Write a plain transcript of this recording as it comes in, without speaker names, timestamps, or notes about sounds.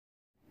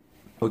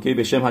اوکی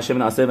בשם השם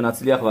נעשה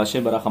ונצליח و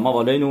השם برحمه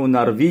علیנו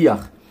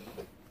نرویח.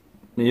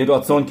 یه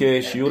راتون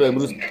که شیور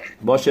امروز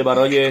باشه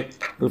برای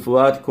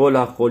رفوات کل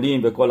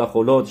החולים וכל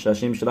החולות,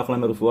 שהשם ישלח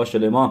להם רפואה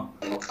שלמה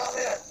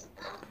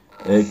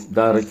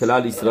در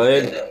כלל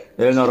ישראל.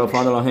 אל נא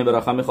רפאנה להם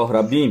ברחמך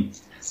רבים,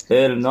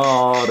 אל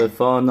نא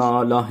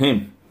رفانا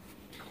لهم.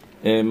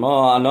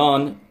 ما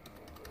الان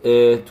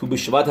تو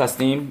بشوات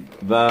هستیم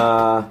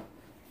و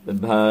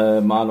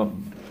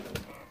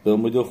به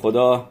امید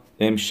خدا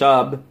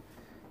امشب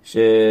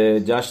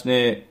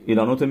جشن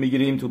ایلانوت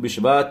میگیریم تو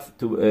بشوات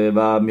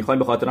و میخوایم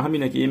به خاطر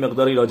همینه که این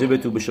مقداری راجع به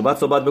تو بشوات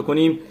صحبت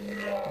بکنیم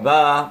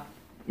و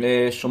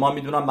شما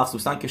میدونم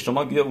مخصوصا که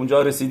شما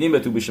اونجا رسیدیم به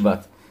تو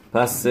بشوات،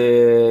 پس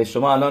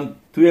شما الان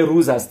توی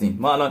روز هستیم،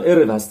 ما الان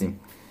عرب هستیم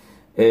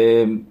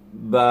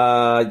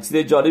و چیز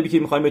جالبی که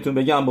میخوایم بهتون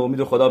بگم به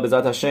امید خدا به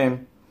ذات هشم،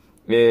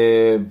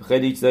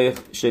 خیلی چیزای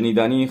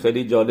شنیدنی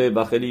خیلی جالب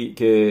و خیلی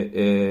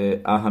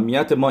که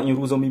اهمیت ما این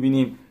روز رو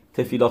میبینیم.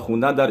 تفیلا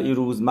خوندن در این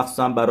روز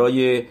مخصوصا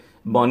برای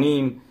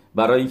بانیم،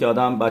 برای اینکه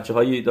آدم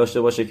بچه‌هایی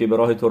داشته باشه که به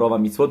راه تورا و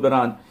میتوت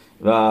برن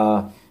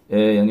و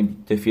یعنی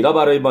تفیلا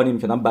برای بانیم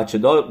که آدم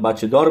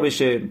بچه دار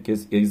بشه، که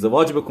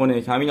ازدواج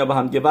بکنه، که همینا به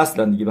هم دیگه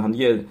وصلن دیگه،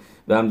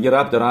 به هم دیگه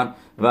ربط دارن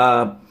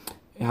و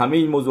همه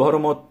این موضوع ها رو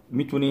ما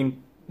میتونیم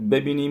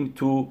ببینیم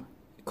تو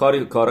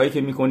کارهایی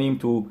که میکنیم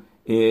تو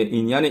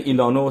این یعنی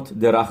ایلانوت،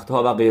 درخت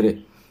ها و غیره.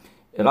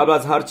 قبل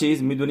از هر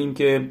چیز میدونیم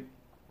که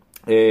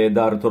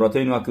در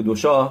توراتین و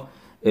کدوشا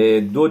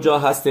دو جا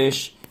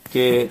هستش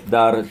که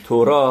در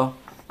تورا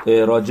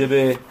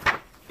راجب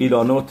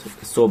ایلانوت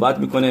صحبت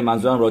میکنه،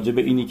 منظورم راجب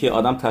اینی که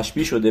آدم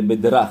تشبیه شده به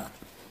درخت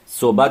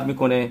صحبت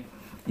میکنه.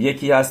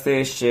 یکی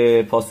هستش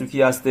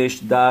پاسوکی هستش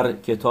در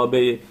کتاب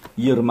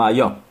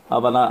یرمیا.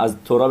 اولا از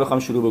تورا بخوام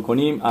شروع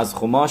بکنیم، از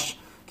خماش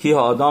کی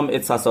آدم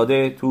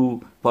اتساساده تو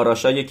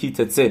پاراشای کی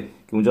تتسه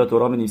که اونجا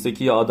تورا می‌نویسه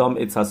کی آدم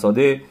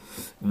اتساساده،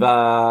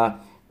 و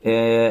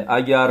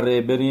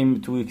اگر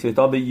بریم تو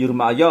کتاب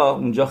یرمیا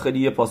اونجا خیلی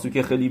یه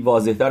پاسوک خیلی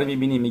واضح‌تر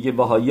می‌بینیم، میگه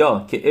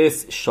وهایا که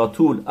اس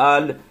شاتول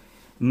ال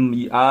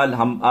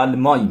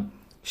مای،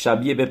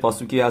 شبیه به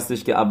پاسوکی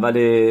هستش که اول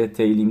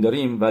تیلیم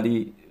داریم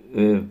ولی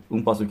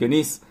اون پاسوک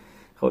نیست.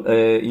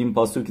 این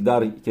پاسوک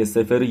در که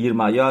سفر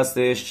یرمیا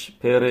هستش،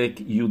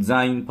 پرک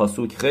یودزین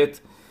پاسوک خط،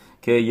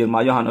 که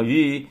یرمیا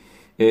هنوی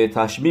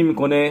تشبیه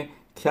میکنه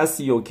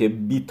کسی رو که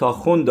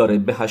بیتاخون داره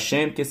به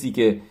هشم، کسی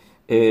که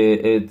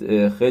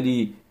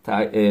خیلی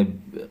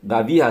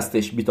قوی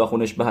هستش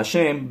بیتاخونش به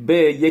هشم، به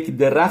یک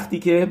درختی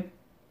که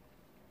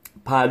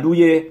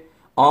پهلوی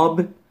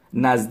آب،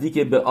 نزدیک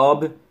به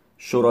آب،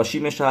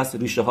 شراشیمش هست،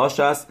 ریشه هاش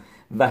هست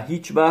و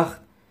هیچ وقت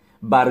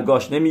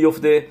برگاش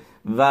نمیفته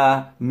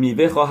و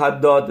میوه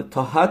خواهد داد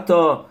تا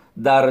حتی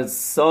در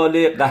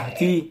سال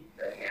قحطی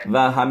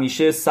و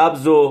همیشه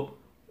سبز و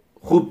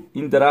خوب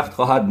این درخت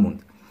خواهد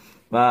موند.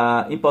 و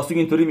این پاسوک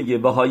اینطوری میگه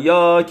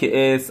وهایا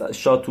که اس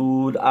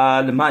شاتول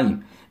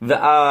المیم و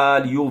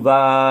ال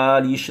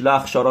یوول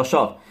یشلخ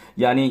شاراشا،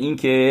 یعنی این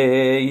که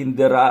این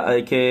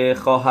که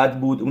خواهد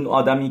بود اون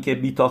آدمی که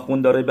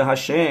بیتاخون داره به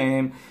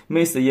هشم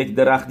مثل یک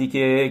درختی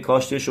که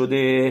کاشته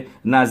شده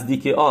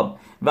نزدیک آب،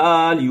 و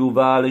ال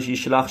یوول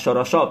یشلخ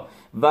شاراشا،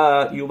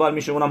 و یوول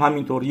میشه اونم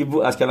همینطور،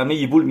 از کلمه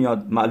یبول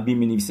میاد، ملبی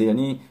مینویسه،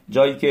 یعنی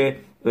جایی که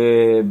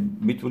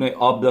میتونه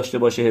آب داشته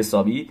باشه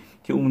حسابی،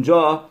 که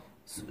اونجا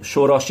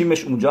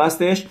شوراشیمش اونجا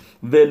هستش.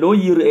 ولو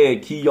یرعه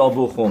کی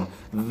یابوخم،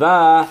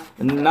 و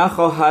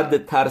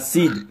نخواهد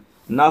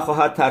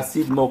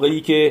ترسید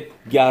موقعی که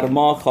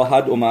گرما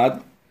خواهد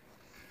اومد.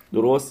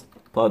 درست؟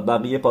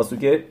 بقیه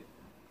پاسوکه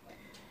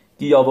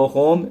کی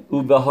یابوخم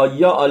او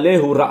بهایا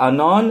علیه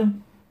رعنان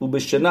او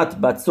بشنت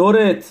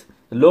بتصورت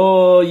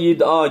لو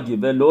یداگ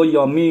و لو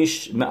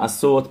یامیش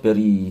معصوت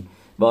پری.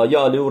 و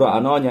آیا علیه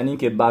رعنان یعنی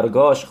که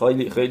برگاش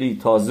خیلی خیلی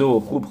تازه و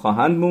خوب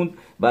خواهند موند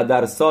و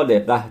در سال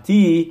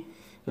قحطی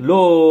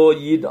لو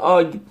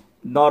یداگ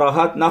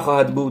ناراحت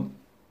نخواهد بود.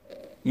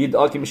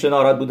 یداگ که میشه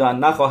ناراحت بودن،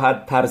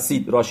 نخواهد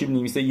ترسید. راشیب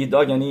نویسه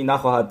یداگ یعنی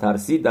نخواهد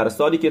ترسید در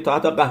سالی که تا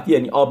حتی قحطی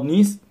یعنی آب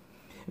نیست.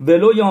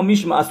 ولو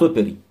یامیش معصوت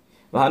پری،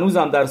 و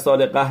هنوزم در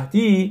سال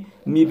قحطی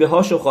میوه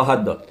هاشو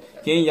خواهد داد.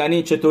 که این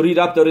یعنی چطوری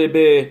ربط داره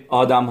به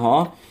آدم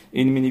ها؟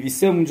 این می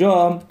نویسه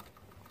اونجا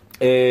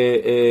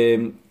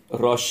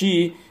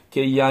راشی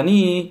که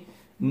یعنی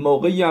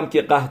موقعی هم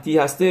که قحطی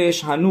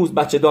هستش هنوز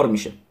بچه دار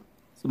میشه.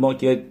 ما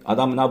که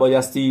آدم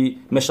نبایستی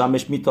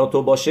مشمش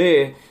میتاتو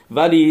باشه،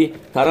 ولی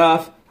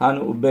طرف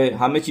به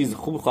همه چیز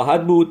خوب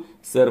خواهد بود،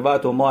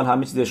 ثروت و مال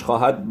همه چیزش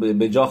خواهد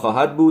به جا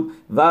خواهد بود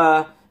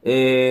و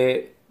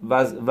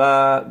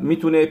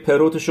میتونه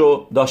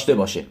پروتشو داشته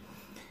باشه.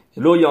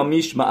 لو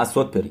یامیش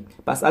معصوت پری.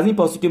 پس از این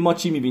پاسوک ما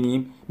چی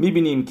میبینیم؟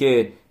 میبینیم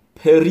که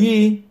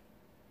پری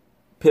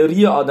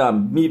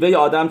آدم، میوه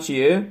آدم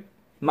چیه؟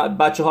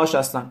 بچه هاش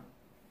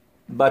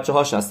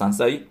هستن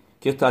صحیح؟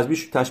 که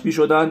تشبیه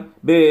شدن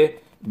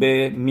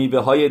به میوه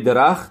های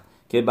درخت،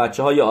 که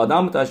بچه های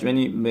آدم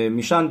یعنی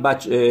میشن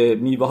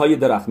میوه های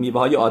درخت، میوه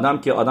های آدم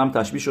که آدم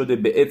تشبیه شده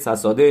به عدس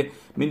حساده.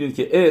 میدونید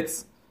که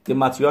عدس که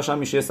متریاش هم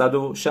میشه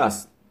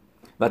 160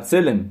 و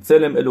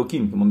تلم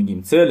الوکیم که ما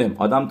میگیم تلم،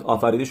 آدم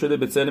آفریده شده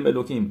به تلم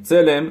الوکیم،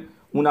 تلم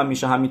اونم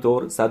میشه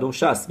همینطور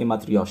 160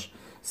 گمتریاش.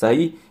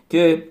 صحیح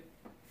که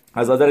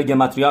از نظر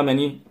گمتریا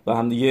یعنی با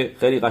هم دیگه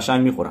خیلی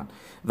قشنگ میخورن.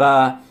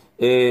 و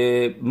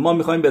ما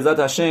میخوایم به ذات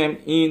هشم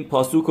این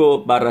پاسوک رو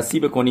بررسی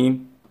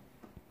بکنیم.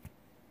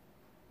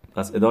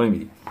 پس ادامه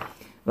میدیم.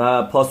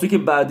 و پاسوک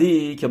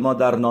بعدی که ما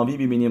در ناوی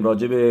ببینیم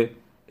راجع به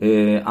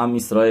ام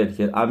اسرائیل،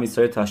 که ام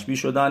اسرائیل تشبیه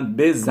شدن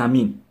به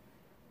زمین،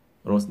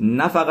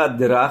 نه فقط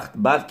درخت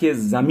بلکه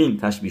زمین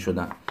تشبیه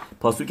شدن.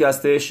 پاسوک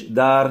هستش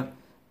در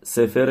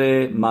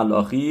سفر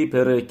ملاخی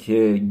پرک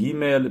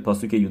گیمل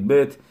پاسوک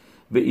یودبت: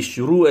 و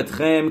اشرو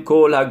اتخم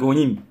کل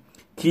هگویم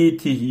کی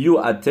تهیو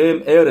اتم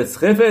ارس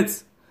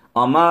خفت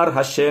امر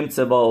هشم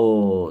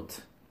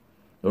צבאות.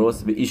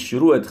 درست؟ و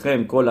اشرو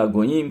اتخم کل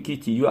هگویم کی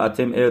تهیو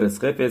اتم ارس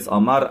خفت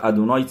امر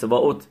ادونای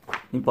צבאות.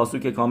 این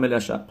پاسوک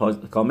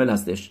کامل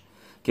هستش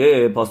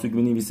که پاسوک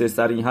می‌نویسه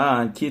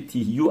صریحاً کی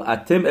تهیو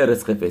اتم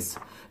ارس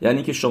خفت،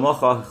 یعنی که شما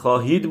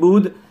خواهید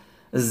بود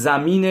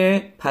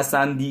زمین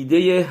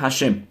پسندیده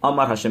هشم.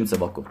 امر هشم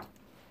צבאות.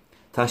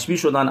 تشبیه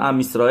شدن ام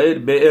اسرائیل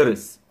به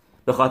ارس.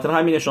 به خاطر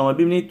همین شما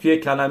ببینید توی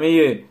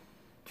کلمه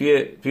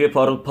توی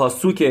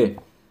پاسوک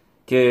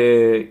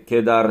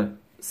که در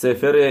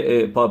سفر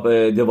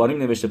دواریم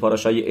نوشته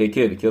پاراشای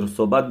اکر که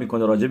صحبت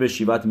میکنه راجع به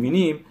شیوت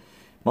مینیم،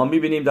 ما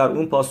میبینیم در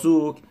اون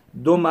پاسوک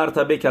 2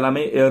 مرتبه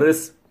کلمه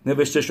ارس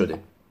نوشته شده.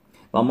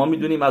 و ما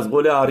میدونیم از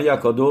قول آری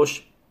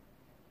اکادوش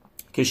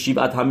که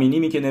شیوت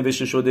همینیمی که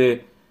نوشته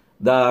شده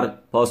در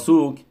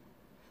پاسوک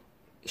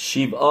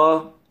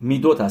شیوعا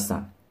میدوت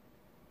هستن.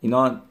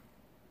 اینا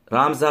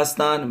رمز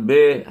هستن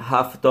به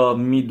 7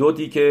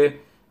 میدوتی که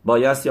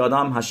بایستی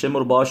آدم هشم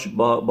رو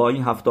با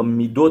این 7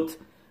 میدوت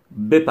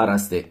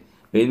بپرسته.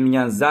 به این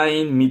میگن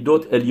زین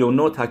میدوت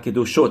الیونوت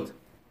هکدو شد.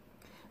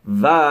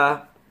 و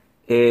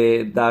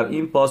در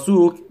این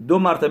پاسوک 2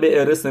 مرتبه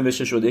ارس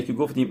نوشته شده که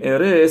گفتیم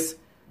ارس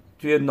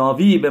توی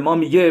ناوی به ما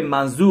میگه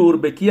منظور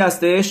به کی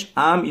هستش؟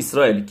 ام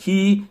اسرائیل.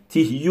 کی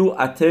تهیو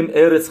اتم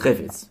ارس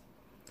خفت.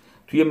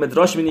 توی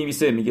مدراش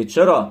می‌نویسه میگه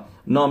چرا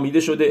نامیده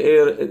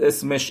شده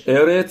اسمش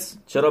ارت،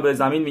 چرا به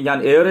زمین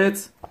میگن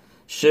ارت؟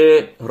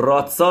 شه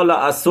راتسال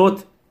اسود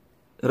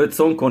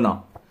رتسون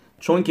کنا،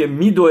 چون که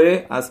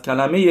میدوه از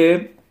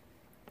کلمه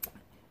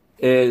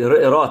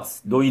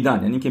رات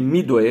دویدن، یعنی که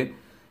میدوه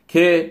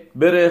که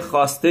بره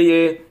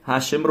خواسته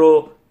هشم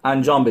رو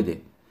انجام بده.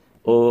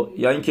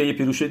 یا اینکه یه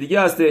پیروشه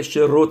دیگه هسته شه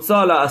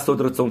راتسال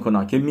اسود رتسون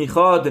کنا،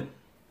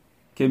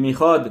 که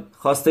میخواد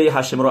خواسته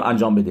هشم رو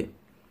انجام بده.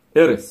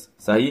 ارس.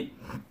 صحیح؟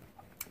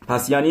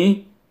 پس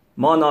یعنی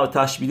ما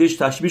تشبیه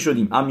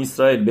شدیم ام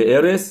اسرائیل به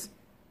ارس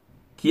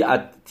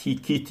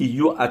کی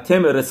تیو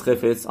اتم ارس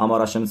خفت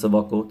امر هشم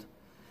صباکوت،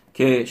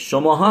 که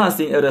شماها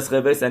هستین ارس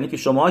خفت، یعنی که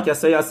شماها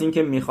کسایی هستین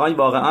که میخواین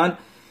واقعا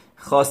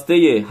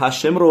خواسته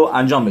هشم رو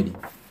انجام بدین.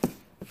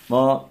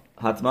 ما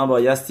حتما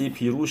بایستی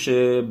پیروش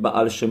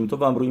بعل شم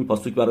تov هم رو این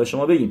پاسوک برای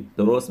شما بگیم.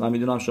 درست؟ من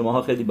میدونم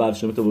شماها خیلی بعل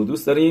شم تov رو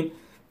دوست دارین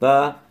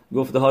و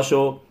گفته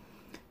هاشو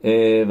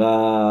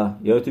و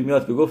یادتون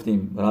میاد که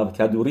گفتیم رب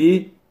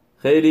کدوری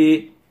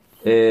خیلی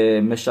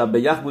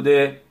مشبیه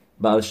بوده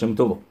بعل شم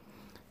تov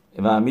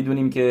و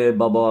میدونیم که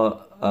بابا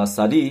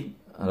سالی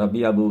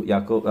ربی ابو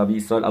یعقوب ربی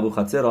اسرائیل ابو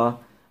خطرا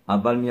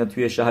اول میاد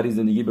توی شهری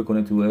زندگی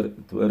بکنه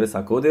تو ارس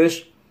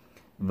هکودش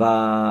و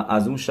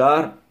از اون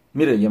شهر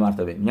میره یه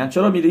مرتبه. میگن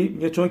چرا میری؟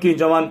 میگه چون که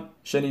اینجا من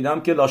شنیدم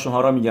که لاشون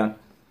هارا میگن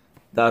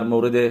در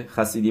مورد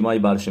خسیدیمای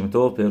بعل شم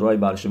تov، پیروهای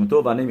بعل شم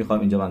تov و نمیخوام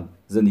اینجا من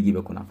زندگی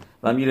بکنم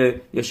و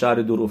میره یه شهر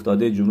دور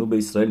افتاده جنوب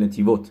اسرائیل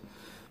نتیوت.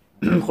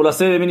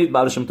 خلاصه ببینید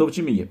بعل شم تov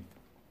چی میگه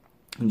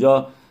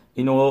اینجا.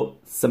 اینو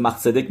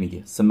سمخصدک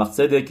میگه.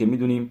 سمخصدک که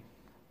میدونیم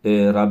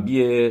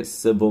ربی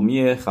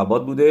سومی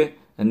خباد بوده،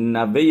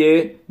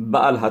 نوه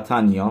بعل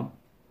حتنیا،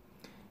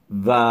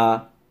 و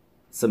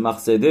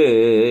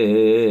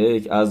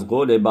سمخصدک از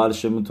قول بعل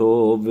شم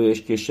تov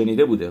که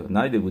شنیده بوده،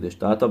 ندیده بودش،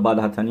 تا حتی بعل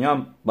حتنیا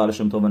هم بعل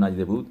شم تov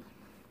ندیده بود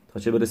تا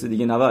چه برسه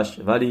دیگه نوش،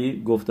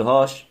 ولی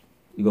گفته‌هاش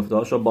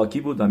رو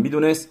باکی بود و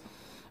میدونست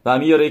و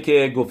میاره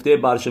که گفته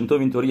بعل شم تov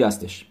اینطوری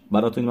هستش.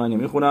 براتون من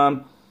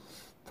میخونم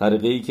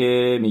طریقی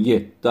که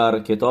میگه در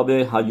کتاب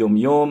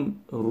هیومیوم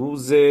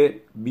روز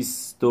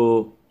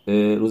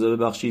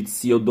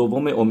 32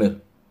 عمر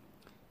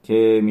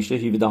که میشه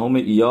 17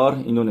 ایار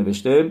اینو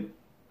نوشته.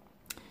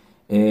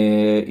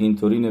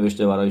 اینطوری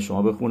نوشته، برای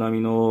شما بخونم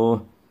اینو.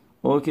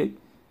 اوکی.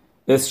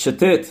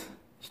 شتت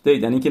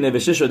یعنی که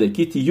نوشته شده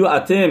کی تیو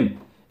اتم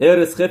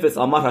ارس خفس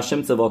امر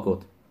هشم صباکوت،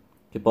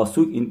 که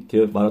پاسوک این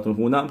که براتون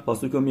خوندم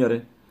پاسوک رو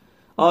میاره.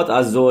 آت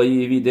از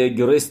زوی ویده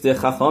گرست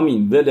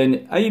خخامین ولن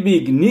ای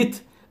بیگ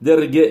نیت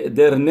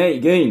در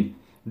نیگین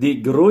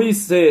دی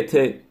گرویست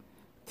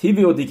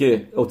تیویو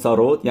دیگه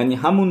اوتساروت، یعنی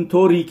همون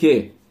طوری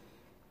که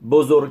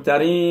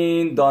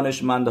بزرگترین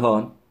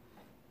دانشمندان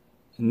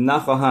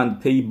نخواهند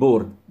پی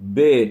برد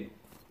به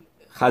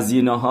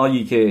خزینه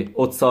هایی که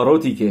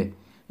اوتساروتی که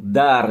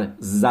در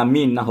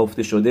زمین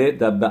نهفته شده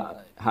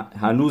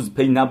هنوز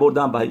پی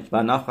نبردن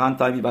و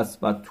نخواهند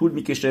و طول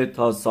میکشه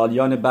تا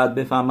سالیان بعد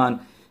بفهمن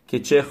که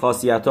چه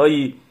خاصیت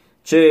هایی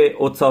چه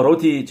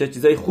اوتساروتی، چه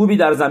چیزای خوبی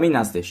در زمین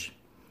هستش.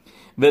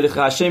 ولی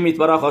هشم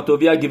یتبارک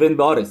هاتوویا گیون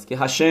بارس، که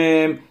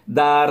هشم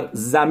در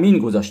زمین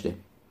گذاشته.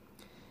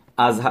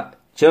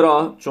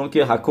 چرا؟ چون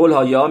که هکل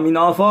هایا مین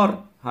آفار،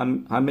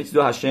 همه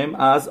چیزو هشم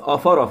از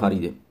آفار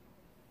آفریده.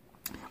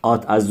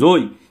 آت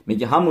ازوی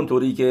میگه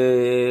همونطوری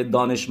که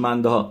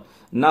دانشمندها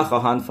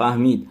نخواهند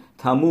فهمید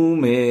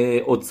تموم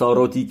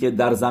اوتساروتی که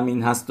در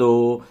زمین هست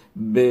و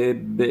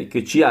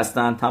که چی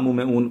هستن، تموم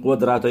اون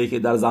قدرت هایی که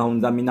در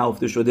زمین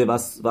نهفته شده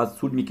و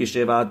طول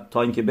میکشه و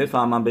تا اینکه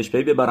بفهمن بهش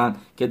پی ببرن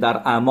که در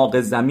اعماق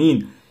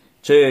زمین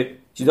چه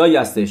چیزایی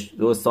هستش.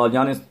 دو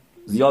سالیان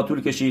زیاد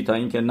طول کشید تا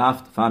اینکه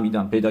نفت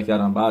فهمیدن، پیدا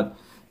کردن، بعد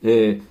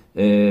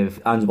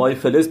انواع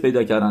فلز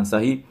پیدا کردن.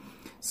 صحیح.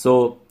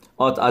 سو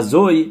آت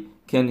ازوی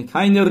که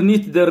keiner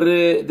nicht der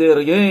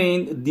Rein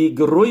die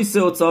Größe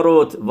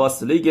Ozarot was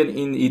liegen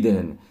in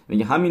Eden.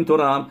 میگه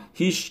همینطور هم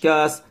هیچ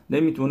کس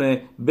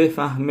نمیتونه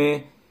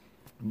بفهمه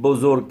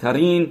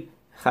بزرگترین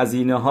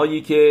خزینه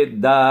هایی که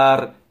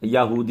در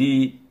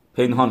یهودی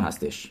پنهان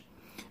هستش.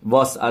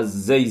 was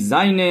از زی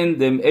زینن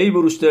دم ای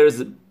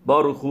بروشترز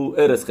باروخو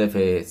ارس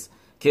خفز،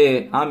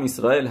 که هم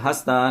اسرائیل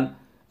هستن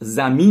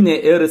زمین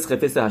ارس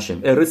خفز هشم،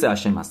 ارس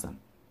هشم هستن.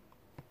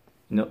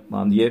 اینو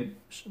ما هم دیگه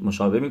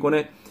مشابه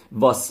میکنه.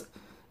 was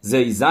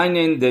زی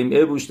زینن دم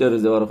ای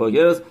بروشترز باروخو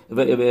ارس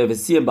و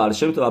سی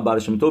بارشم تو،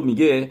 بارشم تو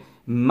میگه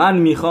من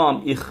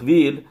میخوام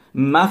اخویل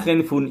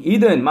مخن فون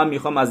ایدن، من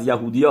میخوام از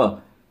یهودیا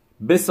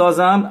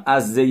بسازم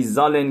از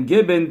زیزالن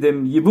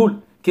گبندم یبول،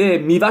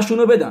 که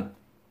میوهشونو بدن،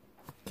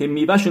 که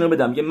میوهشونو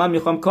بدم. میگه من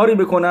میخوام کاری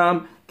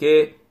بکنم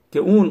که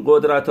اون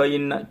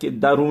قدرتای که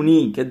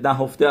درونی که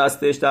نهفته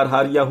هستش در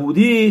هر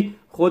یهودی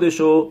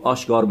خودشو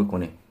آشکار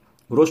بکنه،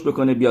 رشد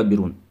بکنه، بیاد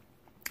بیرون.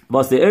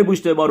 واسه ای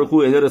بوشته باروخو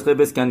ادرس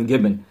بسکن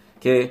گبن،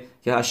 که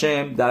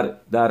هشم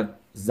در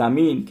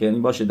زمین که یعنی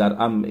باشه در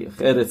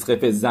ارس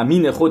خفه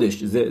زمین خودش،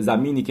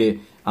 زمینی که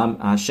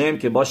هشم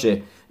که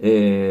باشه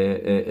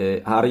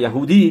هر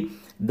یهودی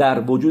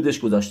در وجودش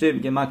گذاشته.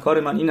 میگه من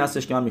کار من این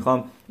هستش که من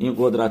میخوام این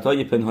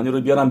قدرت‌های پنهانی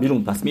رو بیارم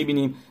بیرون. پس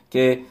میبینیم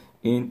که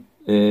این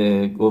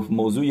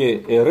موضوع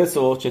ارس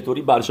رو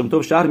چطوری برشم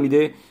تو شرح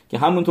میده که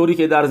همونطوری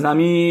که در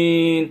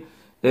زمین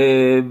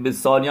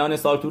سالیان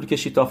سال طول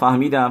کشید تا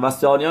فهمیدم و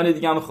سالیان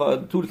دیگه هم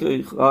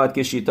طول خواهد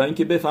کشید تا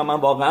اینکه بفهمم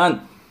واقعا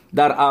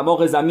در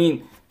اعماق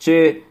زمین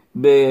چه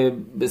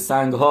به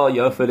سنگ‌ها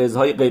یا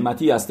فلزهای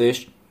قیمتی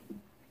هستش،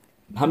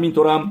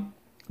 همینطور هم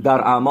در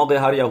اعماق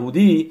هر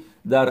یهودی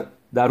در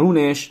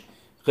درونش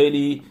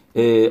خیلی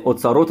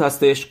اوتساروت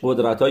هستش،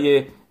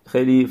 قدرت‌های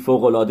خیلی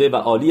فوق‌العاده و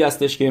عالی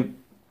هستش که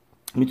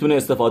میتونه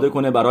استفاده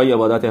کنه برای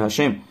عبادت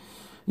هشم.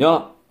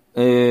 یا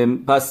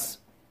پس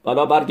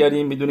حالا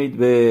برگردیم میدونید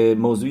به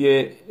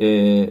موضوع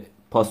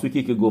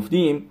پاسوکی که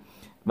گفتیم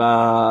و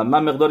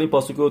من مقدار این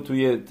پاسوک رو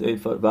توی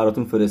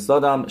براتون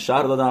فرستادم،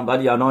 شرح دادم،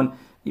 ولی الان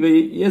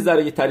یه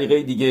ذره یه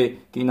طریقه دیگه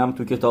که اینم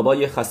تو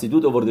کتابای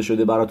خسیدوت آورده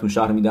شده براتون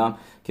شرح میدم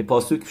که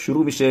پاسوک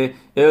شروع میشه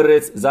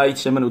ارز زایت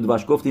شمن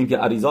ودوش. گفتیم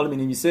که اریزال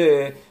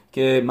مینویسه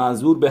که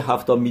منظور به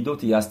 7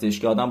 میدوتی هستش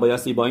که آدم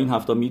بایستی با این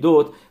 7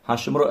 میدوت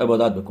هشم رو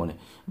عبادت بکنه.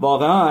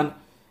 واقعا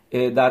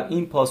در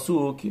این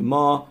پاسوک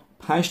ما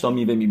 5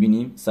 میوه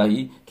میبینیم.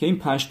 صحیح که این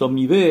 5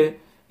 میوه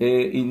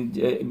این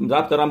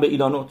ربط دارن به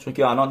ایلانوت، چون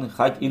که الان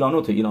خک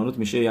ایلانوت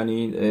میشه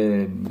یعنی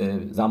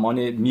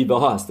زمان میوه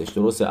ها هستش.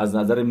 درسته از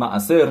نظر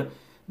معصر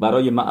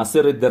برای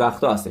معصر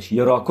درخت ها هستش.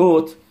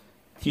 یراکوت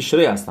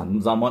تیشره هستن،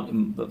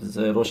 زمان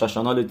روش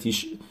هاشانال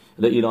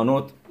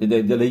ایلانوت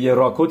دل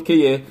یراکوت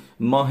که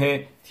ماه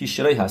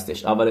تیشره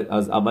هستش،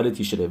 از اول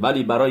تیشره،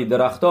 ولی برای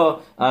درخت ها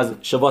از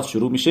شوات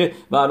شروع میشه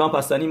و الان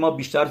پسانی ما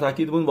بیشتر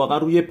تاکید بودیم واقعا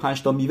روی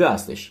 5 میوه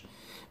هستش.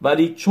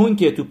 ولی چون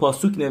که تو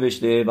پاسوک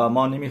نوشته و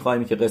ما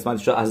نمیخوایم که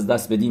قسمتش رو از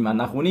دست بدیم و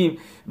نخونیم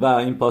و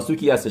این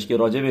پاسوکی هستش که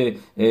راجع به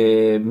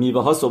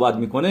میوه ها صحبت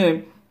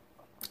میکنه،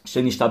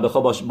 شنیشتبخا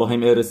با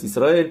هم ارس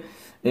اسرائیل،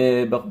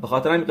 به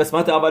خاطر این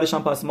قسمت اولش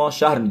هم پس ما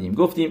شرح میدیم.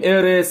 گفتیم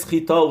ارس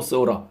خیتا و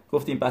سورا،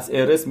 گفتیم پس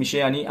ارس میشه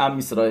یعنی ام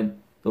اسرائیل.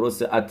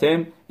 درسته؟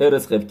 اتم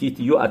ارس خف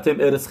کیتیو اتم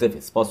ارس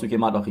خفس، پاسوک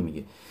ملاخی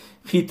میگه.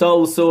 خیتا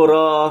و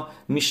سورا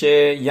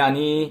میشه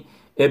یعنی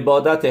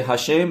عبادت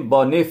هشم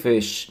با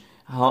نفش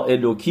ها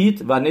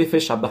الوکیت و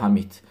نفش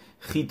هبهمیت.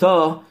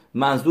 خیتا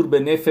منظور به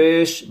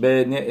نفش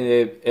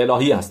به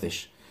الهی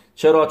هستش.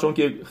 چرا؟ چون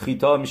که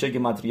خیتا میشه که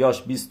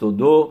متریاش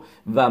 22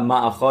 و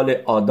معخال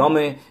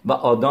آدامه و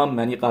آدام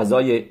یعنی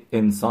غذای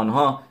انسان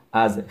ها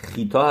از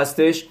خیتا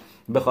هستش.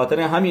 به خاطر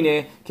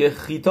همینه که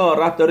خیتا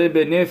ربط داره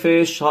به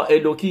نفش ها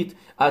الوکیت.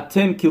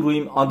 اتم که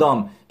رویم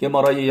آدم که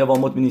مارای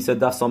یواموت مینیسه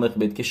دف سامخ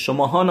بید که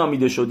شماها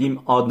نامیده شدیم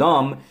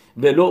آدم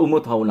ولو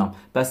اموت هاولم.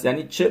 پس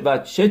یعنی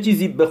چه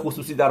چیزی به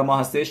خصوصی در ما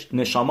هستش؟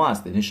 نشما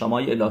هستش،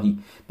 نشمای الهی.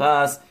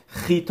 پس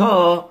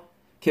خیتا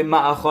که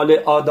معخال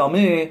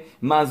آدمه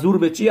منظور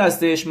به چی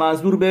هستش؟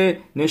 منظور به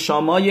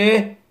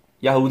نشمای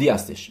یهودی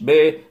هستش،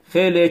 به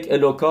خلق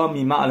الوکا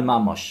میمع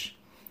المماش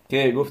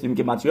که گفتیم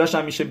که متریاش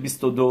هم میشه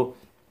 22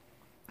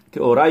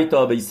 که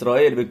اورایتا به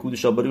اسرائیل به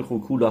کودشا بری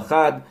خوکولا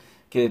خد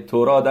که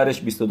تورا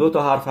درش 22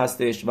 تا حرف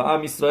هستش و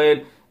هم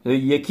اسرائیل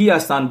یکی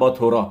هستن با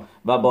تورا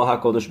و با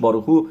حکادش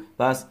باروخو.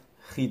 پس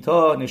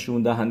خیتا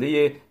نشون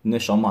دهنده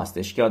نشامه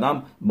هستش که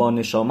آدم با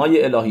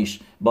نشامای الهیش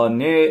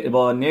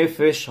با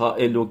نفش ها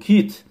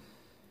الوکیت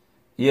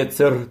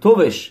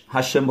یترتوش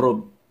هشم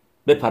رو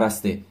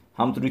بپرسته،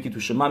 همونطوری که تو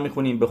شما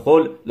میخونیم به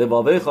خل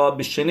لواویخا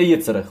به شنه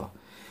یترخا.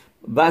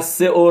 و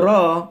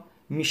سئورا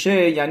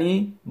میشه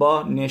یعنی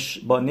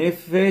با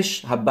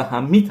نفش به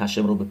همیت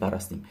هشم رو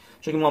بپرستیم،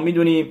 چون که ما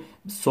میدونیم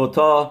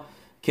سوتا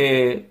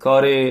که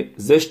کار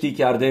زشتی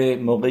کرده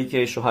موقعی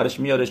که شوهرش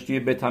میارش توی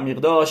بیت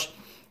میقداش،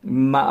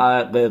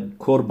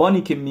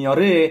 قربانی که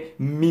میاره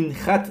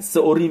مینخت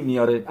سئوری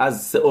میاره،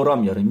 از سئورا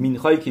میاره.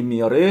 مینخایی که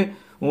میاره،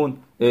 اون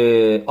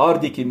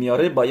آردی که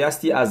میاره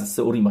بایستی از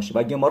سئوری باشه.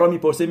 و گمارا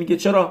میپرسه میگه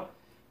چرا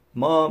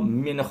ما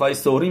مینخای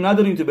سئوری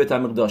نداریم تو بیت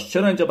المقدس،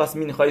 چرا اینجا بس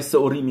مینخای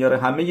سئوری میاره؟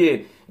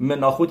 همه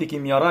مناخوتی که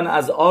میارن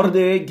از آرد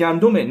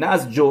گندمه نه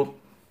از جو.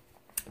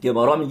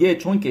 گمارا میگه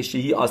چون که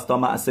شیعی آستا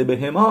معصه به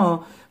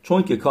هما،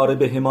 چون که کار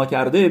به هما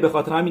کرده، به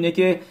خاطر همینه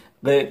که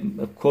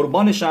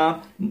قربانش هم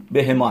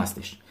به هما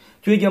هستش.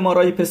 توی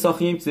گمارای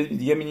پساخیم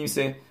دیگه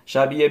می‌نویسه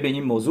شبیه به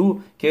این موضوع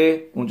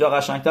که اونجا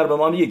قشنگتر به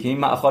ما میگه که این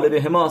معخاله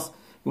به هماست.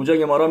 اونجا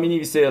گمارا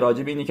می‌نویسه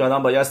راجع به اینی که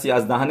آدم بایستی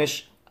از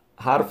دهنش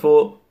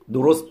حرفو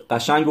درست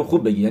قشنگ و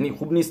خوب بگی، یعنی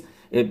خوب نیست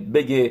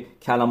بگه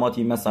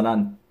کلماتی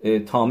مثلا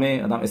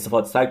تامه آدم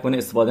سعی کنه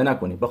استفاده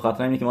نکنه. به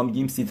خاطر اینه که ما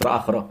میگیم سیترا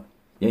اخرا،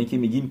 یعنی که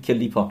میگیم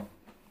کلیپا،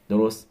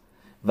 درست؟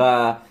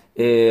 و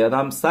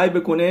آدم سعی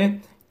بکنه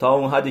تا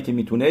اون حدی که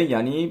میتونه،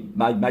 یعنی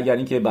مگر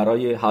اینکه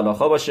برای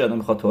حلاخا باشه، آدم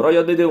میخواد تورا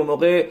یاد بده، اون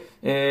موقع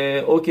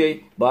اوکی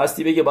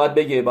بایستی بگه، باید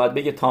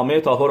بگه تامه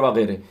طاهر و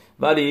غیره.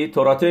 ولی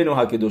تورات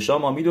نوح که دوشا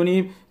ما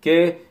میدونیم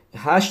که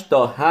 8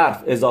 تا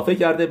حرف اضافه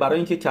کرده برای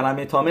اینکه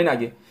کلمه تامه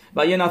نگه.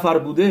 و یه نفر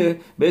بوده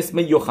به اسم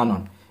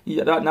یوحنان،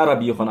 نه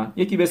ربی یوحنان،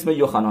 یکی به اسم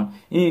یوحنان،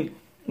 این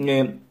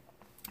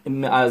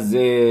از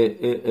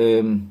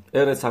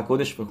ارس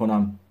حکودش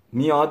بکنم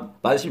میاد،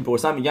 بعدش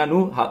میپرسن میگن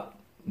نو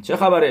چه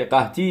خبره،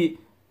 قحطی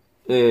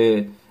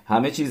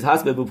همه چیز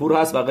هست، به بپور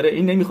هست و غیره.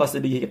 این نمیخواسته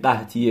بگه که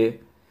قحطیه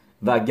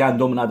و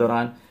گندم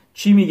ندارن.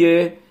 چی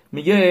میگه؟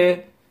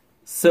 میگه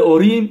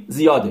سئوریم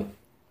زیاده.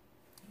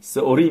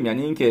 سئوریم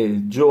یعنی این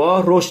که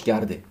جوا رشد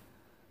کرده،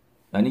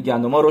 یعنی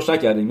گندما رشد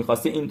نکرده.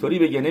 میخواسته اینطوری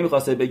بگه،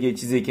 نمیخواسته بگه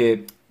چیزی که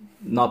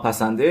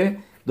ناپسنده،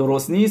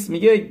 درست نیست.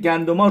 میگه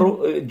گندما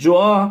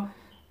جوا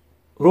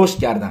رشد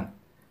کردن.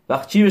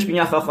 وقت چی بهش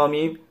میگن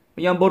خاخامیم؟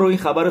 میگن برو این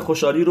خبر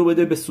خوشحالی رو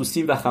بده به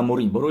سوسیم و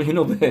خموریم، برو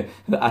اینو به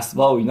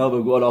اسبا و اینا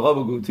بگو، آقا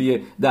بگو توی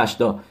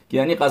دشتا که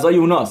یعنی غذای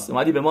اوناست.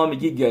 اومدی به ما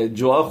میگی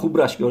جوها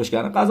خوب رشد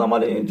کردن، غذا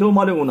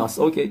مال اوناست.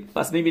 اوکی،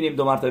 پس میبینیم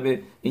دو مرتبه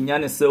این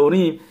یعنی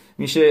سئوریم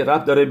میشه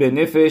ربط داره به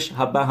نفش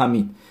حبه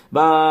همین، و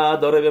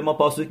داره به ما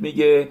پاسوک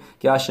میگه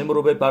که هشم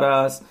رو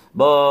بپرست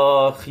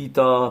با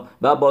خیتا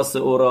و با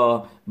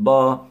سئورا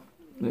با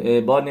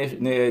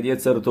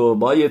یتسرتو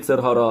با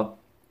یتسرهارا.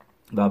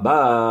 و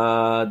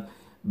بعد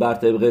بر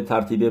طبق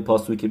ترتیب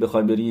پاسوک که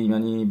بخوایم بریم،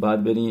 یعنی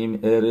بعد بریم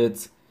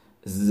ارت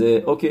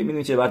اوکی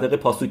میدونید چه، بر طبق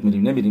پاسوک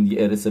میریم، نمیریم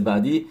دیگه ارس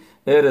بعدی.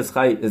 ارس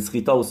خی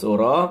اسخیتا و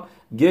سورا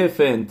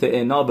گفن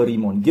تئنا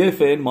بریمون.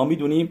 گفن ما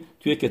میدونیم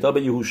توی کتاب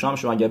یهوشام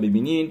شما اگر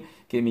ببینین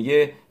که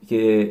میگه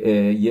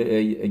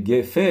که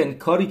گفن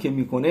کاری که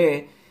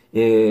میکنه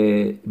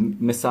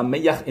مسمه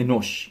یخ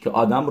انوش، که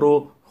آدم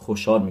رو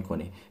خوشحال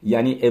میکنه.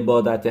 یعنی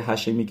عبادت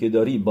هشمی که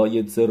داری با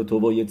یتسرتو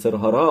و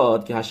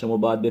یتسرهارات که هشمو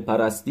باید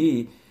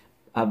بپرستی،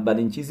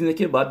 اولین چیز اینه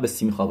که باید به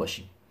سیمخا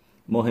باشی.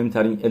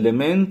 مهمترین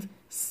المنت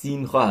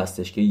سیمخا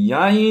هستش که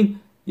یعین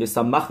یه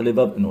سمخ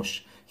لباب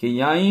انوش، که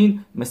یعین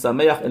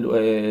مسمه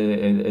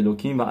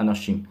الوکیم و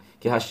اناشیم،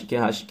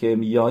 که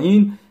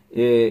یعین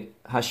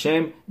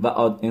هشم و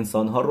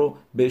انسانها رو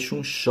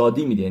بهشون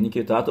شادی میده، یعنی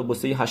که حتی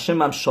بسه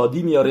هشم هم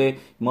شادی میاره.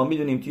 ما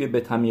میدونیم توی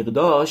بیت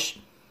میقداش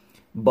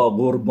با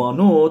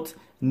قربانوت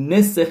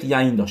نسخ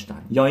یعین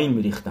داشتن، یعین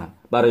میریختن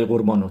برای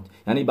قربانوت،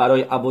 یعنی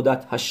برای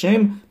عبادت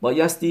هشم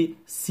بایستی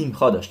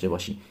سیمخا داشته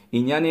باشی.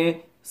 این یعنی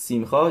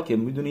سیمخا که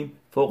میدونیم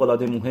فوق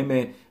العاده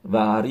مهمه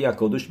و هری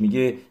اکادوش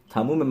میگه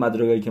تمام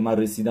مدرگایی که من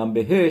رسیدم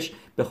بهش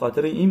به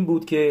خاطر این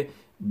بود که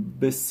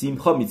به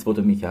سیمخا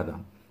میتسبوتو میکردم.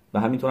 و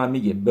همینطور هم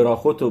میگه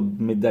براخوتو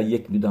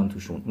مدیک بودم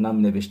توشون، اونم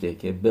نوشته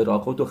که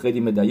براخوتو خیلی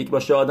مدیک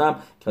باشه آدم،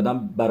 که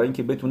آدم برای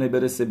اینکه بتونه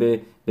برسه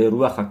به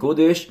روح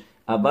حکودش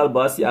اول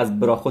بایستی از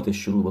براخوتش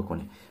شروع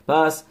بکنه.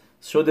 پس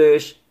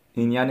شدش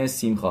این یعنی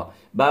سیمخا.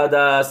 بعد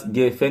از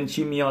گفن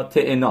چی میاد؟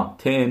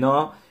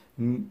 تئنا.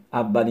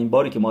 اولین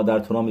باری که ما در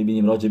تورا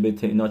میبینیم راجع به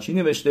تئنا چی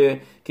نوشته؟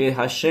 که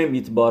هشم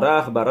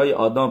یتبارک برای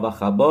آدم و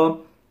خوا،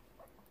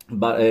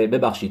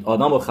 ببخشید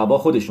آدم و خوا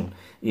خودشون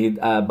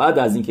بعد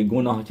از اینکه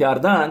گناه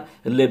کردن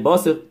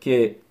لباس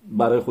که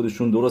برای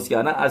خودشون درست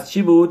کردن از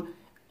چی بود؟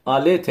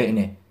 آله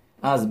تئنه،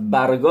 از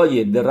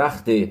برگای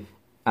درخت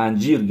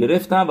انجیر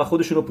گرفتن و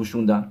خودشون رو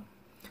پوشوندن.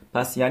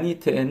 پس یعنی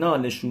تئنا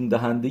نشون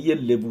دهنده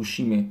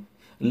لبوشیمه.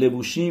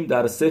 لبوشیم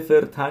در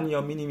سفر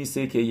تنیا می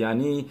نویسه که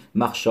یعنی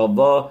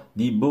مخشابا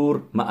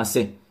دیبور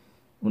معسه.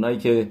 اونایی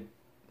که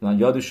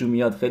یادشون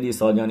میاد خیلی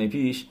سالیان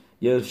پیش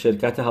یه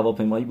شرکت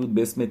هواپیمایی بود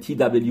به اسم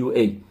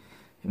TWA،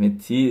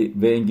 تی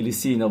به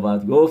انگلیسی اینو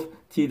باید گفت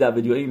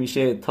TWA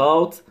میشه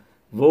Thought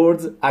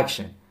Words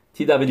Action.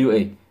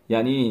 TWA،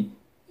 یعنی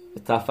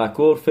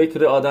تفکر،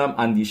 فکر آدم،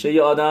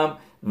 اندیشه آدم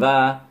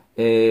و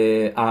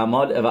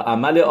اعمال و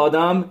عمل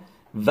آدم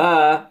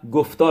و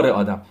گفتار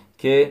آدم،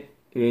 که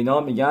اینا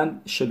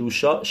میگن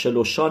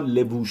شلوشان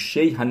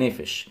لبوشی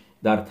هنفش،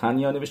 در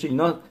تنیا نوشته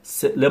اینا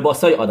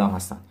لباسای آدم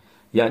هستن،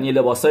 یعنی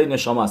لباسای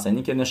نشامه هستن.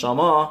 این که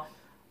نشامه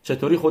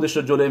چطوری خودش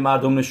رو جلوی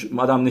مردم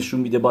آدم نشون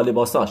میده با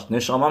لباساش،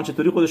 نشامه هم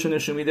چطوری خودش رو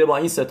نشون میده با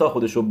این ستا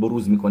خودش رو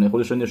بروز میکنه،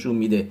 خودش رو نشون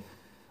میده،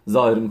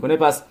 ظاهر میکنه.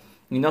 پس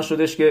اینا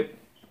شدش که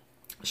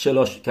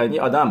کنی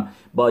آدم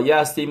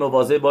بایستی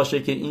مواظب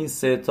باشه که این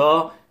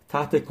ستا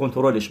تحت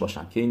کنترلش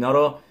باشن، که اینا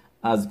رو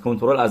از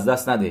کنترل از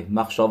دست نده.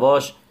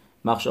 مخشواش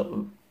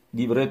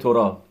دیوره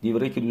تورا،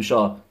 دیوره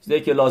کدوشا،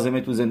 چیزایی که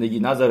لازمه تو زندگی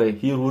نذاره.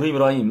 هیروریم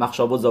رایم،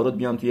 مخشوا زارود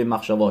بیان توی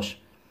مخشواش،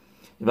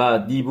 و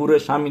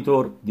دیبورش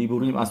همینطور،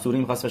 دیبوریم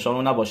اسوریم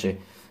خصفشانو نباشه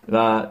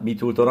و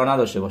بیتور تورا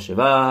نداشته باشه.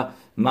 و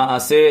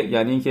معصه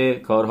یعنی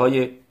که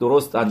کارهای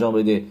درست انجام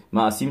بده،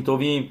 معصیم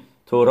تویم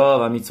تورا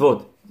و میتوت،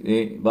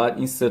 بعد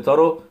این ستا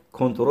رو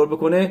کنترل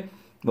بکنه،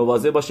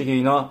 مواظب باشه که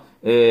اینا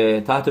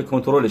تحت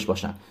کنترلش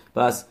باشن.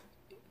 پس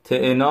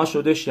تئنا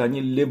شدش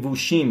یعنی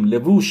لبوشیم،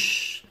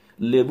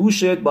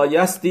 لبوشت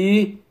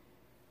بایستی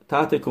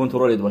تحت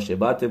کنترلت باشه،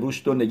 بعد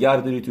لبوشت رو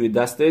نگه داری توی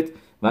دستت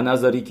و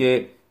نذاری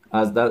که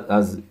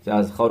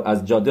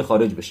از جاده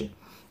خارج بشه.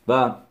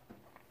 و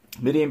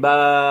بریم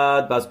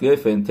بعد بس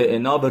گفتن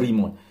تئنا و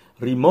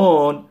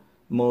ریمون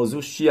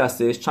موضوعش چی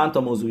هستش؟ چند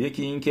تا موضوع.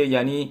 یکی این که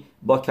یعنی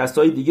با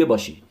کسای دیگه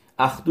باشی،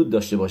 اخدود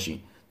داشته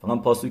باشی.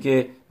 فقط پاسو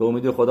که به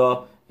امید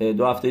خدا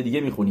 2 هفته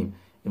دیگه میخونیم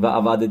و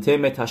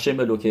عودتم تشم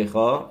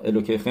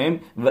الوکیخم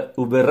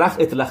و برخ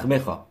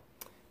اتلخمخا.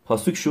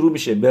 پاسوک شروع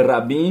میشه به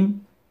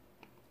ربیم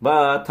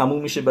و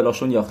تموم میشه به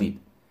لاشون یاخید.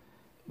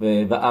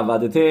 و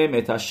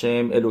عودتم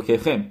تشم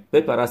الوکیخم،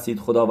 بپرستید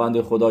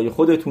خداوند خدای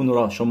خودتون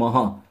را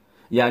شماها،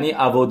 یعنی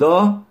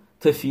عودا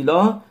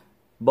تفیلا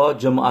با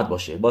جماعت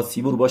باشه، با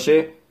سیبور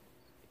باشه.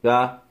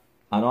 و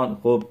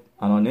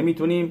الان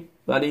نمیتونیم،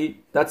 ولی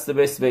that's the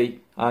best way.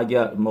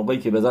 اگر موقعی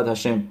که بذات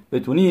هشم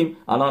بتونیم،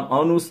 الان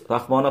آنوس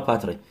رحمانا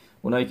پتره.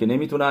 اونایی که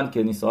نمیتونن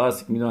که نیسا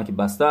هست میدونن که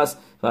بسته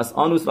است، پس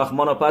آنوس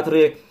رحمانا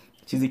پتره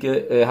چیزی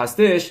که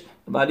هستش،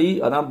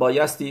 ولی آدم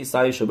بایستی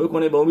سعیشو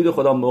بکنه به امید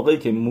خدا. موقعی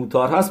که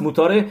موتار هست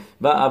موتاره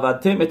و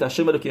عودته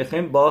متشم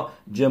الوکیخم با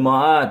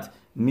جماعت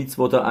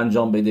میتسبوت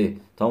انجام بده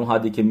تا اون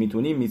حدی که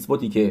میتونیم.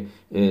 میتسبوتی که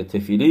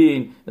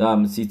تفیلین،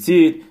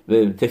 سیتسیت،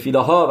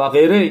 تفیلاها و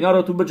غیره، اینا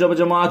رو تو به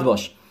جماعت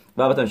باش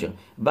و بتونیم.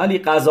 ولی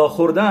غذا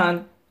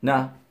خوردن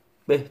نه،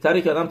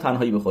 بهتره که آدم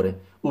تنهایی بخوره.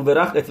 او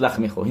برخ اطلق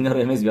میخوره. اینا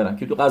رمز بیارن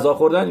که تو غذا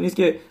خوردن نیست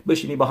که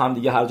بشینی با هم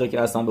دیگه هر جا که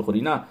هستن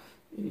بخوری، نه.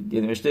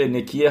 نوشته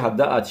نکیه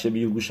حد عطش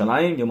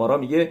بیرگوشنایم، یه مارا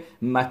میگه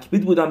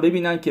مکبید بودن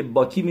ببینن که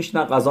با کی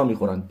میشنن غذا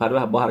میخورن،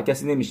 با هر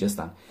کسی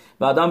نمیشستن.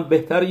 و آدم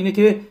بهتر اینه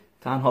که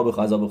تنها به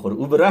غذا بخوره.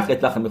 او برخ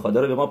اطلق میخواد،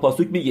 داره به ما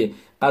پاسوک میگه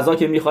غذا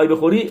که میخوای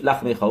بخوری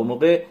لخ میخوای،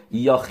 موقع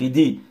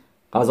یاخیدی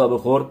غذا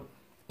بخور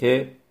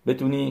که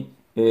بتونی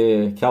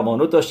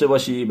کوانوت داشته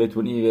باشی،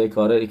 بتونی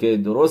کاری که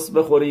درست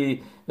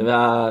بخوری و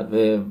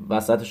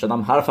وسطش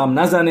آدم حرفم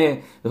نزنه.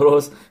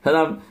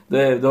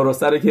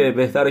 درسته که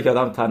بهتره که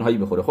آدم تنهایی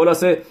بخوره.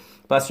 خلاصه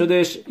پس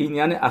شدش این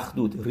یعنی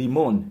اخدود.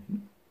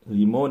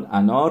 ریمون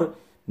انار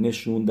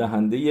نشون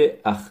دهنده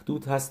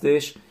اخدود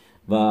هستش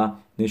و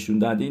نشون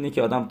دهنده اینه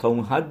که آدم تا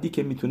اون حدی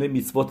که میتونه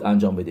میتسوت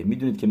انجام بده.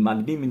 میدونید که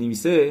ملبی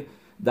مینویسه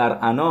در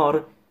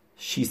انار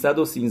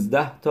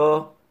 613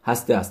 تا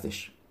هسته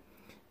هستش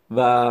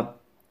و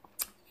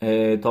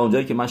تا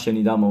اونجایی که من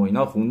شنیدم و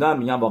اینا خوندم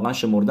میگن واقعا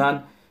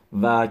شمردن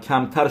و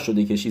کمتر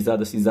شده که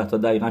 613 تا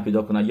دقیقاً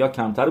پیدا کنن، یا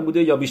کمتر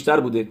بوده یا بیشتر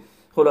بوده.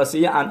 خلاصه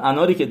یه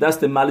اناری که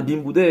دست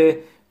ملبیم بوده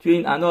توی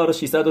این انار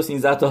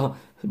 613 تا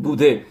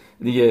بوده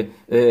دیگه،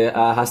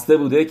 هسته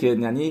بوده، که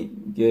یعنی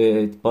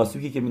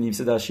پاسوکی که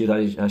می‌نویسه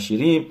در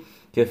شیریم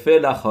که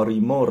فعل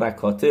ریمون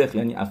رکاتخ،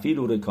 یعنی افیل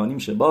و رکانیم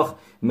شباخ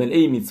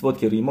ملئ میتسوت،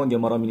 که ریمون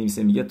ما را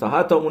می‌نویسه میگه تا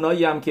حتی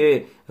اونایی هم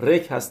که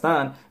رک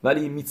هستن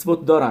ولی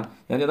میتسوت دارن،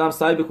 یعنی آدم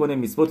سعی بکنه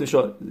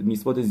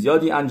میتسوت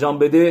زیادی انجام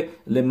بده.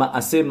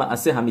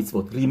 معسه هم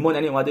میتسوت. ریمون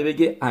یعنی اومده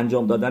بگه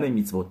انجام دادن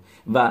میتسوت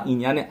و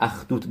این یعنی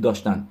اخدود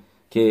داشتن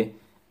که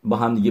با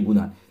هم دیگه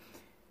بودن.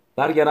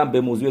 برگردم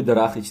به موضوع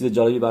درخت. چیز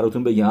جالبی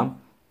براتون بگم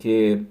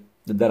که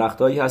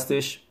درختایی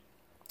هستش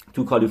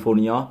تو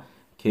کالیفرنیا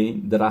که این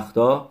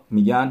درخت‌ها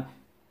میگن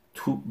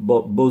تو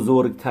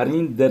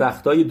بزرگترین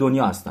درختای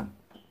دنیا هستن،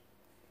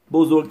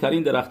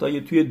 بزرگترین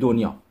درختای توی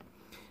دنیا.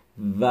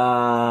 و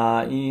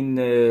این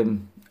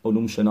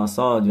علوم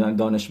شناسا یعنی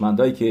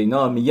دانشمندایی که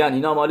اینا میگن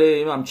اینا مال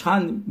هم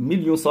چند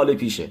میلیون سال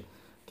پیشه،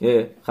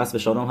 که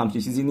خسفشان هم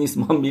همچین چیزی نیست،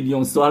 ما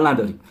میلیون سال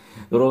نداریم،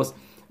 درست؟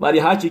 ولی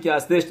هر چی که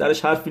هستش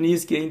درش حرفی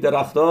نیست که این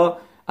درخت‌ها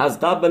از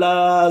قبل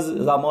از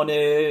زمان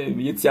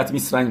یتیت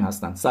میسرائیم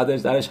هستن. صدرش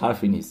درش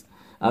حرفی نیست.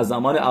 از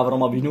زمان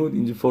ابراهام آوینو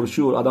اینجا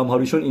فرشور آدم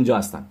هاریشون اینجا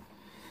هستن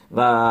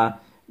و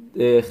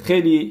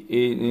خیلی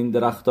این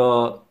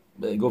درخت‌ها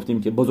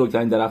گفتیم که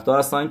بزرگترین درخت‌ها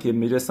هستن که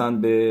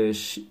میرسن به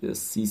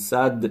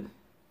 300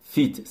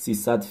 فیت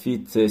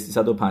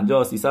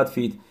 350 300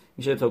 فیت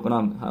میشه تا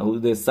کنم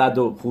حدود 100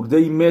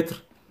 خورده متر.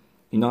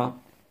 اینا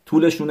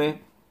طولشونه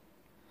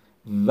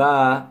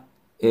و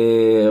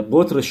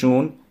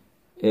قطرشون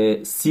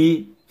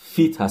 30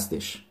 فیت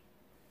هستش.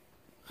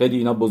 خیلی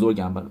اینا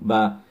بزرگن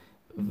و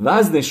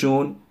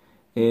وزنشون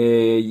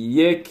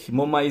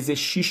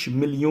 1.6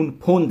 میلیون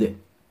پونده.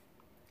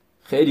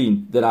 خیلی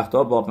این درخت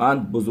ها واقعا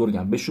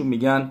بزرگن. بهشون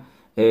میگن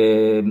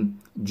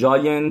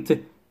جاینت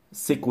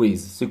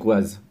سیکویز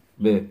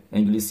به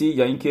انگلیسی،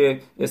 یا اینکه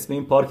اسم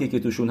این پارکی که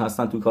توشون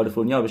هستن تو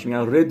کالیفرنیا بهش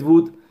میگن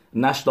ردوود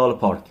نشنال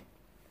پارک.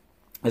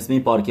 اسم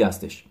این پارکی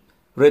هستش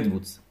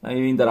ردوودز.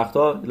 این درخت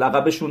ها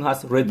لقبشون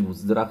هست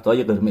ردوودز، درخت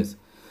های قرمز.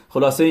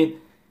 خلاصه این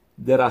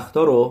درخت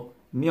ها رو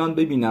میان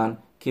ببینن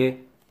که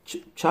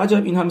چه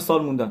عجب این همه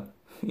سال موندن،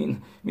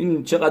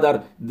 این چقدر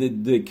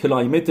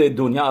کلایمت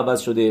دنیا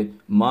عوض شده،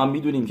 ما هم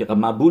میدونیم که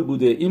مبول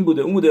بوده، این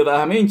بوده اون بوده و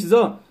همه این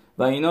چیزا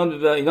و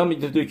اینا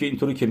میگن که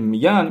اینطوری که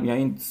میگن یعنی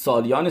این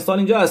سالیان سال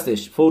اینجا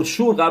هستش،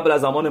 فرشور قبل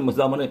از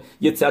زمان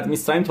یتسعت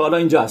میسرائیم تا حالا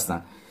اینجا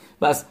هستن.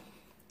 بس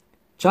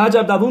چه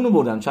عجب دوونو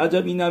بردن، چه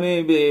عجب این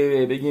همه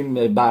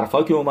بگیم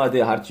برفا که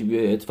اومده، هرچی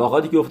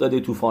اتفاقاتی که افتاده،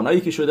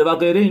 طوفانایی که شده و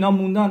غیره، اینا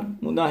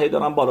موندن هی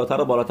دارن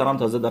بالاتر و بالاتر هم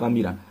تازه دارن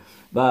میرن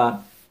و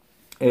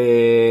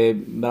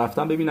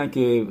رفتن ببینن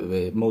که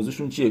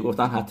موضوعشون چیه.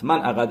 گفتن حتما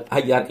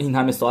اگر این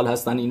همه سال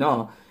هستن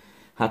اینا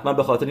حتما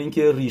به خاطر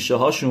اینکه ریشه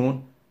هاشون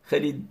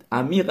خیلی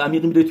عمیق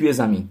میره توی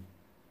زمین،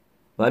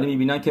 ولی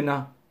میبینن که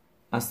نه،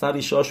 اصلا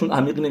ریشه هاشون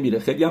عمیق نمیره،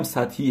 خیلی هم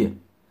سطحیه.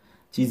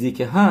 چیزی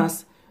که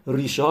هست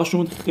ریشه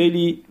هاشون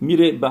خیلی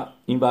میره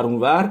این ور اون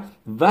ور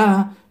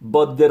و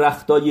با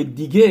درختای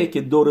دیگه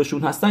که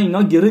دورشون هستن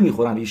اینا گره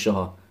میخورن ریشه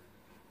ها.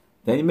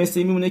 یعنی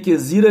مثل میمونه که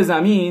زیر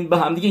زمین به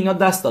همدیگه اینا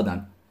دست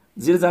دادن،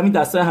 زیر زمین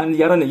دستای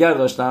همدیگه رو نگه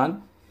داشتن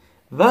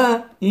و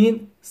این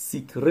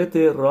سیکرت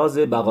راز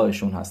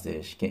بقایشون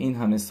هستش که این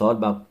همه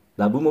سال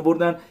لبوم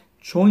بردن،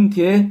 چون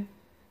که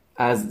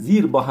از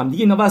زیر با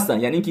همدیگه اینا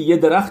بستن. یعنی اینکه یه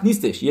درخت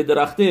نیستش، یه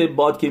درخته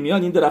باد که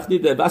میاد این درخته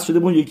بس شده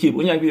به اون یکی،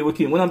 اون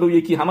یکی اونم به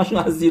یکی، همشون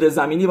از زیر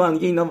زمینی با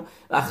همدیگه اینا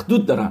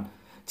اخدود دارن.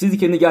 چیزی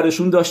که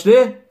نگرشون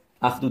داشته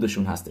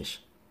اخدودشون هستش.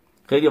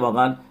 خیلی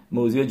واقعا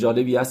موضوع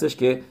جالبی هستش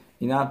که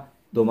اینا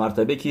دو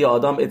مرتبه که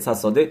آدم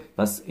اتساساده،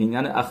 پس این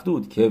یعنی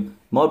اخدود که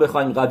ما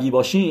بخوایم قوی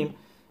باشیم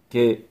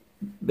که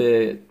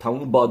به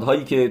تمام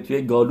بادهایی که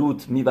توی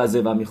گالوت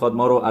میوزه و میخواد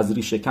ما رو از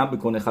ریشه کم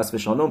بکنه خسف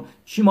شالوم،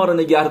 چی ما رو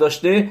نگه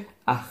داشته؟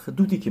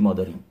 اخدودی که ما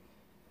داریم،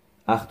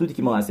 اخدودی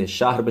که ما هستش.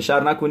 شهر به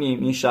شهر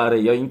نکنیم این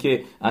شهره، یا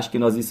اینکه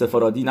اشکنازی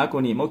سفارادی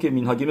نکنیم. ما که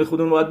مینهاگیم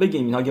خودمون باید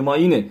بگیم مینهاگ ما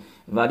اینه،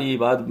 ولی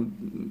بعد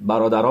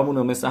برادرامون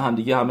رو مثل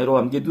همدیگه همه رو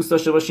همدیگه دوست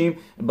داشته باشیم،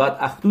 بعد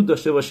اخدود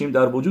داشته باشیم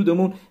در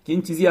وجودمون که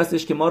این چیزی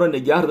هستش که ما رو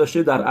نگه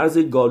داشته در عرض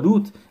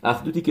گالوت.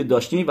 اخدودی که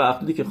داشتیم و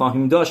اخدودی که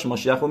خواهیم داشت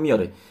ماشیخ رو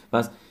میاره.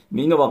 پس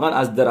اینو واقعا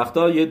از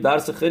درخت‌ها یه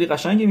درس خیلی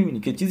قشنگی می‌بینی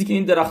که چیزی که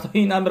این درخت‌ها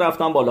این هم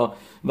رفتن بالا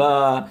و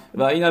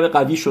این هم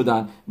قوی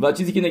شدن و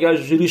چیزی که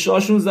نگاهش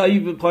ریشه‌هاشون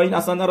ضعیف پایین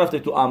اصلا نرفته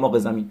تو اعماق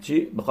زمین، چی؟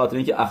 به خاطر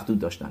اینکه اخدود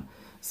داشتن.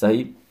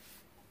 صحیح.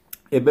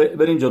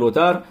 بریم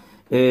جلوتر.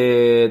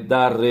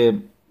 در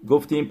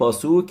گفتیم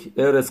پاسوک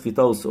ارس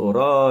کیتاوس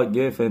اورا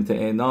گفنت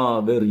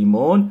انا و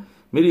ریمون.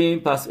 میریم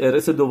پس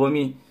ارس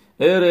دومی،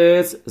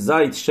 ارس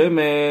زایت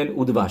شمن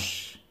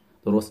اودوش.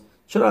 درست؟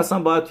 چرا اصلا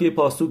باید توی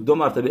پاسوک دو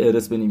مرتبه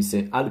ارس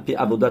بنویسه؟ الپی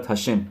عبودت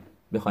هشم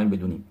بخوایم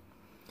بدونیم.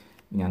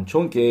 میگن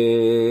چون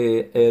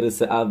که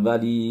ارس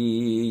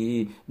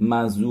اولی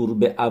منظور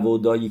به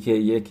عبودایی که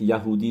یک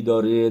یهودی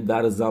داره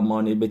در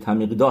زمان به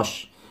تمیق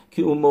داشت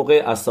که اون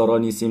موقع اسارا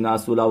نیسیم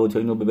نسول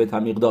عبودتاینو به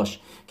تمیق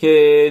داشت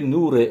که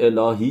نور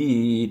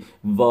الهی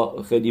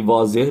خیلی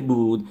واضح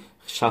بود،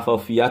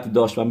 شفافیت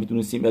داشت و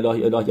میتونستیم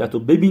الهیت رو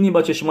ببینیم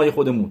با چشمای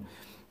خودمون.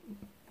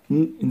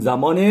 این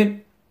زمان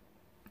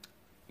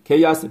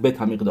کی است؟ به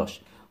تمیق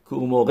داشت که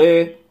اون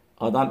موقع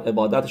آدم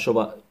عبادتش رو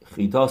با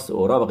خیتاس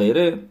اورا و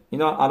غیره،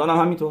 اینا الان هم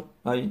همینطور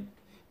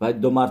و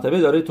دو مرتبه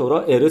داره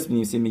تورا ارس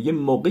می‌نویسه. میگه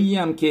موقعی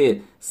هم که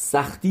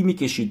سختی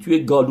میکشید توی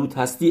گالوت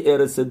هستی،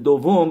 ارس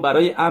دوم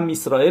برای ام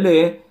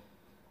اسرائیل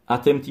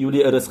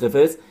اتمتیولی ارس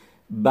خفس،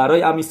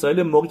 برای ام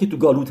اسرائیل موقعی که تو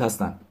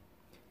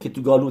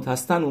گالوت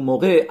هستن اون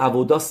موقع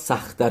عبودا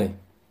سخت‌تره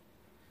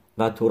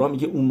و تورا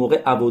میگه اون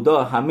موقع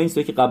عبودا همه این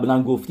چیزایی که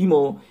قبلا گفتیم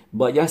و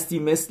بایستی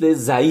مثل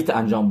زیت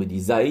انجام بدی.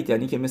 زیت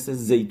یعنی که مثل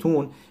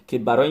زیتون، که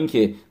برای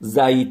اینکه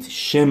زیت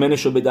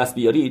شمنش رو به دست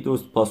بیاری،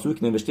 دوست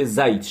پاسوک نوشته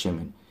زیت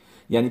شمن،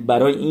 یعنی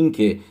برای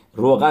اینکه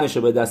روغنش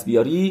رو به دست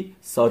بیاری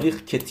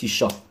ساریخ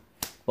کتیشا،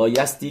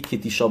 بایستی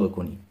کتیشا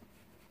بکنی.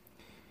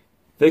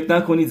 فکر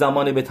نکنی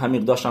زمان به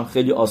تمیق داشتم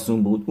خیلی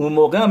آسون بود. اون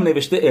موقع هم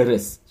نوشته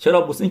ارس.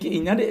 چرا؟ بس اینکه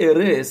این یعنی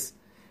ارس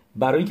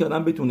برای اینکه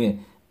آدم بتونه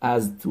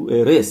از تو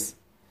ارس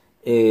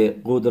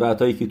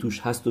قدرتایی که توش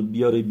هست و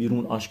بیاره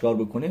بیرون آشکار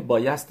بکنه،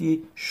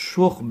 بایستی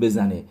شخ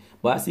بزنه،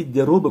 بایستی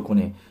درو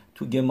بکنه.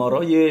 تو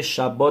گمارای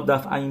شبات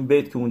دفع این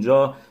بیت که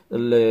اونجا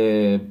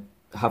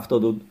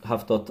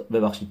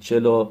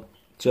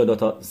 40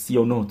 تا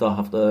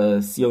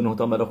 39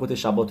 تا ملاخوت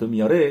شباتو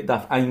میاره،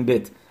 دفع این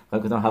بیت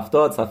گفتم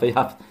 70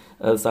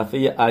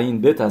 صفحه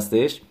این بیت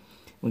هستش.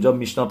 اونجا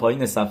میشنا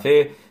پایین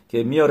صفحه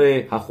که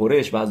میاره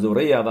هخورش و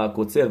زوره و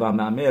کتسر و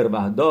معمر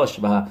و داش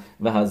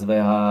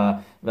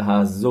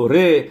و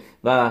زوره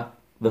و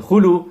و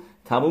خلو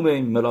تمام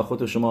این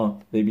ملاخات شما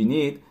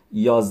ببینید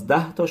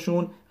 11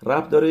 تاشون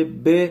ربط داره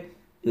به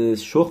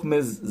شخم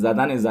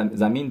زدن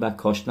زمین و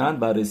کاشتن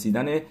و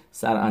رسیدن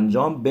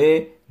سرانجام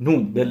به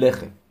نون، به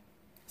لخه.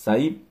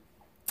 صحیح؟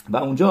 و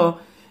اونجا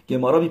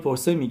گمارا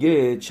میپرسه،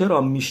 میگه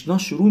چرا میشنا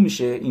شروع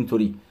میشه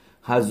اینطوری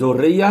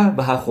هزوریه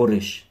و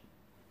هخورش،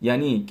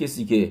 یعنی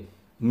کسی که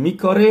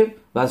میکاره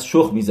و از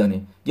شخم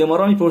میزنه.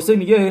 گمارا میپرسه،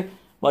 میگه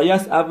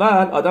باید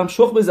اول آدم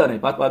شخم بزنه،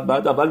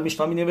 بعد اول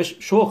میشنا مینوشت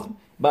شخم،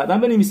 بعدا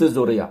بنویسه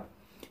زوریه.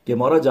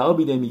 گمارا جواب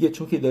میده، میگه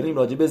چون که داریم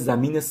راجع به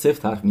زمین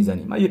سفت حرف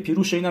میزنیم. من یه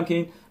پیروش اینم که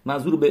این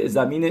منظور به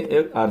زمین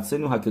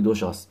ارسن و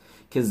هکدوش است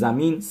که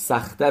زمین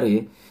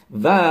سختره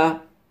و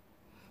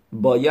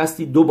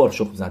بایستی 2 بار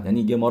شخم زد.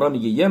 یعنی گمارا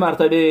میگه یه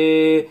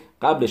مرتبه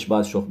قبلش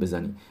باید شخم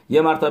بزنی،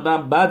 یه مرتبه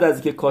بعد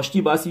از که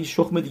کاشتی بایستی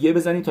شخم دیگه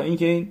بزنی تا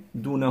اینکه این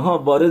دونه ها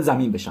وارد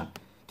زمین بشن.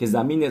 که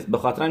زمین به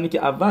خاطر اینه که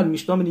اول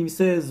میشنا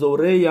می‌نویسه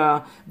زوره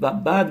و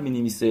بعد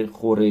می‌نویسه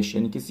خورش،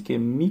 یعنی کسی که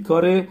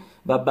میکاره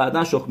و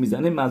بعدا شخم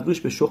میزنه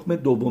منظورش به شخم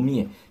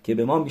دومیه که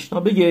به ما میشنا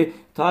بگه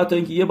تا حتی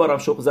اینکه یه بارم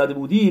شخم زده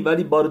بودی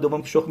ولی بار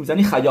دوم که شخم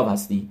میزنی خیاب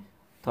هستی.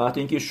 تا حتی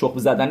اینکه شخم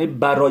زدن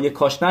برای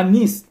کاشتن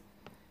نیست،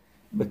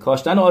 به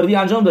کاشتن آردی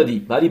انجام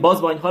دادی ولی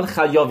باز با این حال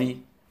خیاوی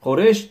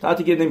خورش تا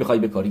حتی که نمیخوای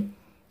بکاری.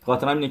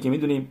 خاطر همینه که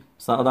میدونیم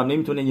مثلا آدم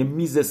نمیتونه یه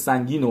میز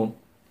سنگینو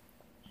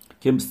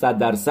که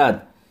 100%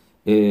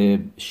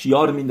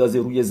 شیار میندازه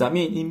روی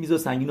زمین، این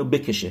میز سنگین رو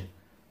بکشه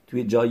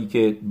توی جایی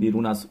که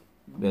بیرون از،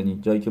 یعنی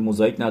جایی که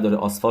موزاییک نداره،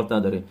 آسفالت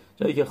نداره،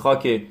 جایی که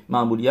خاک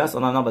معمولی است،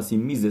 آنها نباسی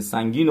میز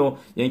سنگینو،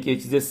 یعنی که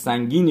چیز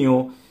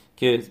سنگینیو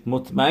که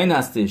مطمئن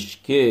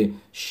هستش که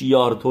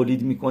شیار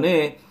تولید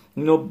میکنه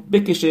اینو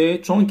بکشه،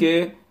 چون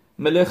که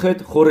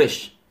ملخت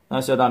خورش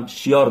نشه آدم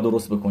شیار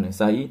درست بکنه.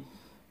 صحیح؟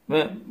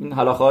 و این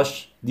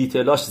حلاخاش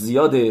دیتیلاش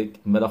زیاده،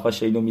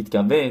 ملاخاش اینو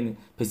میتکون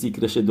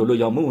پسیکرش دلو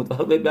یامود،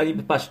 ولی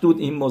پشتود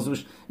این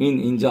موضوعش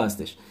اینجا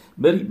هستش.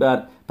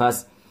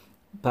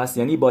 پس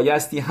یعنی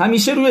بایستی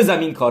همیشه روی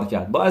زمین کار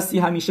کرد، بایستی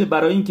همیشه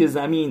برای اینکه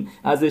زمین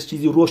ازش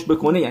چیزی رشد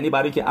بکنه، یعنی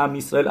برای اینکه ام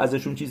اسرائیل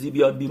ازشون چیزی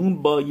بیاد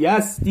بیرون،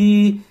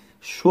 بایستی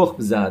شخم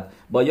زد،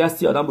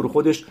 بایستی آدم رو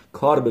خودش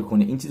کار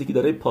بکنه. این چیزی که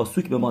داره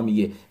پاسوک به ما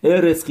میگه،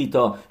 ارس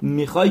خیتا،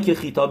 میخوای که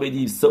خیتا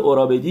بدی،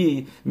 سئورا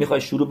بدی،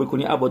 میخوای شروع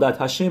بکنی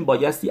عبادت هشم،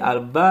 بایستی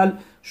اول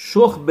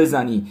شخم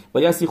بزنی،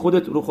 بایستی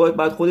خودت رو خودت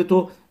بعد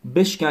خودتو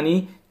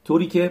بشکنی.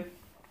 طوری که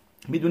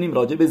میدونیم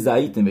راجع به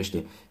زعید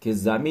نوشته که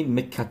زمین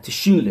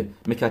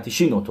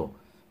مکتشینوتو،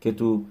 که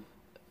تو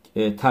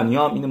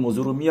تنیام این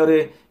موضوع رو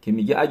میاره که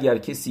میگه اگر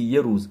کسی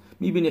یه روز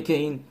میبینه که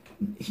این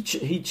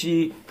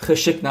هیچی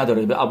خشک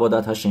نداره به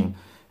عبادت هشم،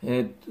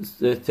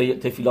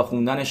 تفیلا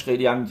خوندنش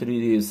خیلی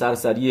همینطوری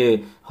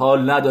سرسری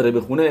حال نداره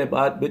بخونه،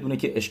 باید بدونه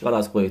که اشکال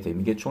از خودته.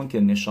 میگه چون که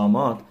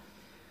نشامات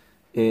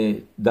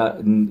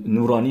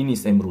نورانی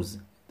نیست، امروز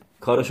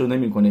کارشو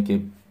نمیکنه که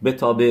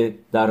بتابه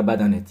در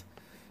بدنت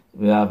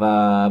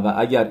و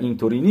اگر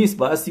اینطوری نیست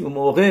بایستی اون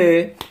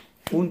موقع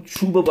اون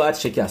چوب باید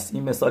شکست.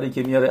 این مثالی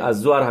که میاره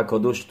از زوار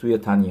حکادوش توی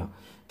تنیا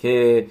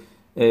که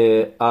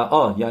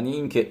یعنی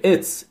این که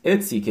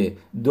اتسی که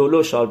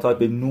دولو شالتات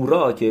به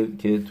نورا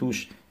که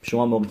توش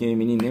شما موقعی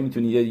میبینید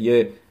نمیتونی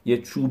یه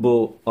چوب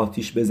و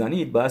آتیش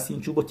بزنید، بایستی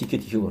این چوب رو تیکه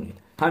تیکه کنید.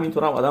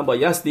 همینطور هم آدم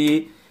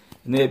بایستی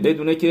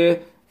بدونه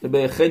که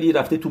به خیلی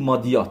رفته تو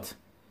مادیات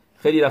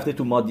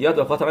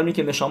و خاطر همین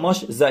که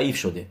نشاماش ضعیف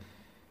شده،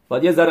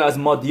 باید یه ذره از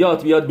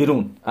مادیات بیاد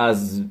بیرون،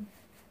 از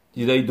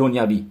چیزای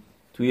دنیوی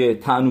توی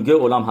تعنوگه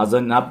عالم حاضر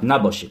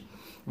نباشه.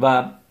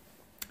 و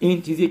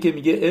این چیزیه که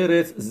میگه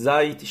ارز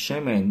زیت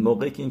شمن،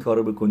 موقعی که این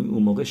کارو بکنی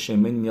اون موقع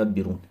شمن میاد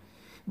بیرون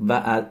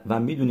و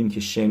میدونیم که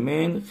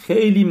شمن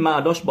خیلی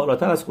معلاش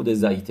بالاتر از خود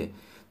زیته،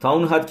 تا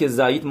اون حد که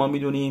زیت ما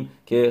میدونیم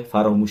که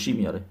فراموشی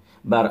میاره،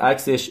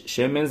 برعکسش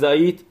شمن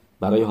زیت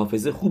برای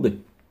حافظه خوبه.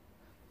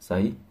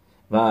 صحیح؟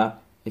 و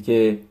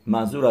که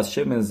منظور از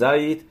شمن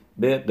زیت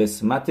به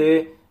قسمت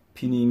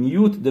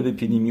پینیمیوت به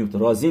پینیمیوت،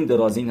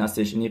 رازین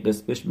هستش. این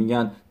قسمش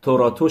میگن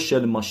توراتو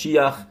شل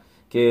ماشیخ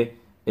که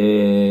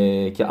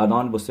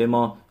الان واسه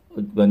ما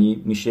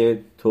یعنی میشه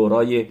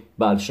تورای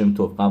بعل شم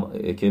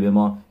تov که به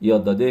ما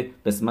یاد داده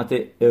قسمت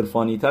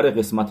عرفانی تر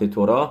قسمت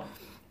تورا،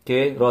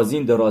 که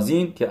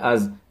رازین که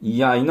از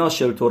یعینا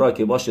شل تورا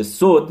که باشه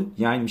صد،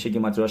 یعنی میشه که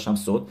متراش هم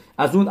صد،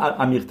 از اون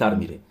عمیق تر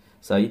میره.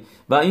 صحیح؟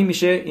 و این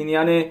میشه این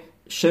یعنی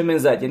شمن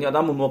زد، یعنی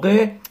آدم اون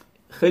موقع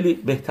خیلی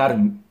بهتر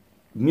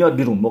میاد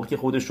بیرون، موقعی که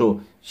خودشو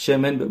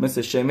شمن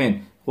مثل شمن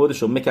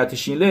خودشو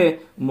مکتشینله،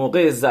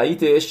 موقع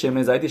زعیتش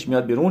شمن زعیتش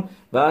میاد بیرون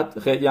و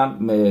خیلی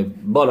هم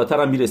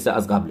بالاتر هم میرسه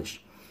از قبلش.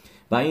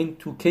 و این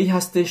تو کی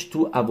هستش؟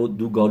 تو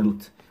عبدو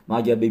گالوت. ما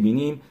اگر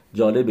ببینیم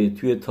جالبه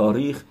توی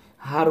تاریخ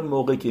هر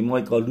موقع که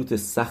ما گالوت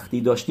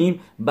سختی داشتیم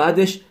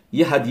بعدش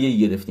یه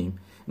هدیه گرفتیم.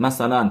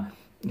 مثلا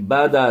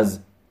بعد از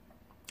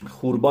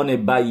خوربان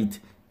بیت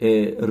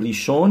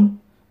ریشون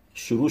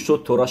شروع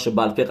شد توراش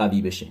بلقه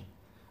قوی بشه،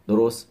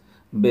 درست؟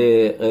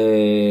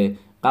 به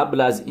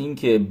قبل از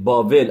اینکه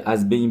بابل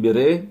از بین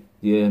بره،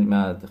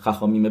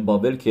 خخامیم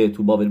بابل که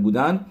تو بابل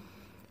بودن،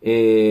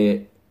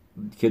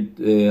 که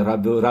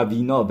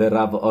روینا و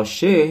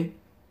روآشه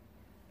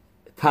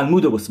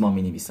تلمود رو واسه ما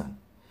می نویسن.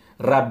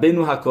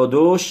 ربنو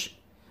حکادوش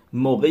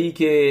موقعی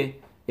که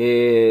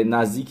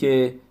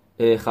نزدیک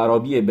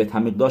خرابی بیت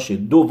المقدس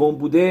دوم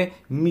بوده،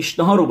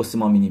 میشنه ها رو واسه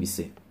ما می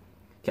نویسه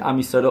که ام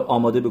اسرائیل رو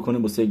آماده بکنه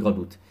واسه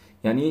گالوت.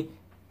 یعنی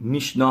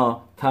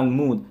میشنا،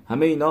 تلمود،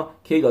 همه اینا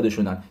کی داده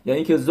شدن؟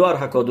 یعنی که زوار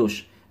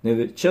حکادوش،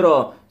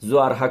 چرا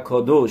زوار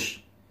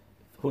حکادوش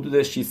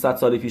حدود 600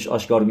 سال پیش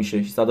آشکار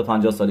میشه،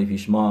 650 سال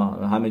پیش ما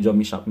همه جا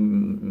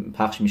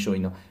پخش میشه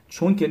اینا؟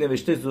 چون که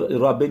نوشته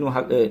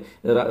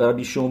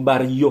ربی شمعون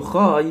بر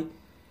یوخای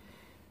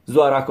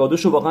زوار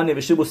حکادوش رو واقعا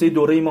نوشته واسه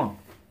دوره ما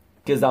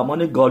که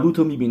زمان گالوت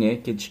رو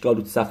میبینه که چه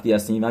گالوت سختی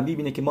هستیم و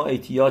میبینه که ما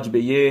احتیاج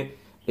به یه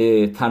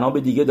تناب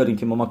دیگه داریم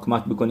که ما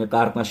کمک بکنه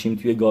غرق نشیم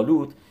توی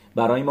گالوت.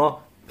 برای ما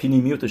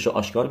پینیمیوتش رو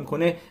آشکار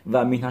میکنه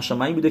و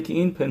مینهشمایی بوده که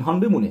این پنهان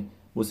بمونه،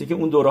 واسه که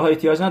اون دوره ها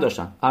احتیاج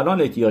نداشتن،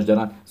 الان احتیاج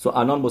دارن.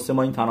 الان واسه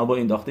ما این تناب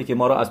انداخته که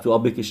ما رو از تو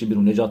آب بکشه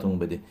بیرون، نجاتمون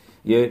بده.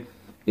 یه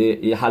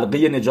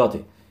حلقه نجاته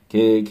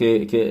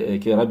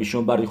که ربی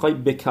شمعون بر یوخای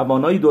به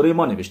کوانای دوره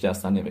ما نوشته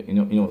هستن،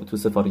 اینو تو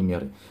سفاری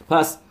میاره.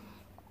 پس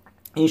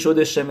این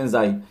شده شمن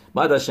زید.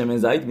 بعد از شمن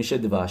زید میشه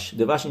دوش.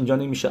 دوش اینجا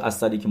نمیشه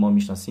عسلی که ما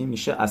میشناسیم،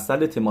 میشه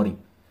عسل تماریم.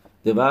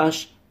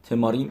 دوش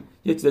تماریم.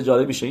 یک چیز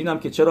جالبیشه اینم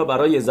که چرا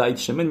برای زید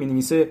شمن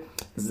مینویسه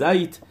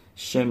زید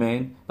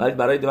شمن ولی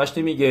برای دوش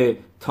نمیگه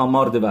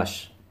تامار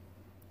دوش؟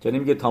 چرا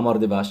نمیگه تامار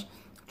دوش؟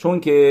 چون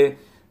که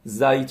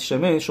زید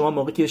شمن، شما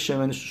موقعی که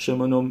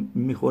شمنو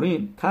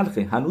میخورین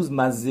تلخه، هنوز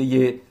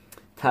مزه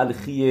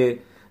تلخی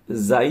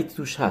زید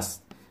توش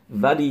هست،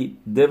 ولی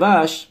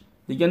دوش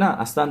دیگه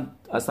نه،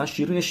 اصلا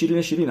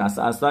شیرین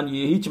اصلا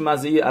هیچ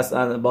مزه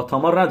اصلا با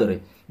تامار نداره،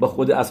 با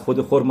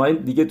خود خرمای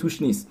دیگه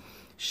توش نیست.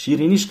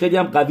 شیرینیش خیلی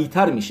هم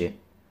قوی‌تر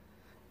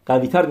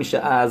میشه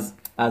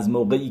از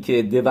موقعی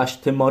که دوش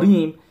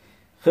تماریم،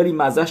 خیلی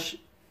مزهش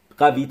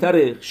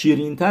قوی‌تره،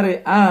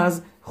 شیرین‌تره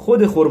از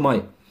خود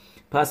خرمای.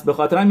 پس به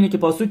خاطر همینه که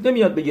پاسوک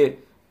نمیاد بگه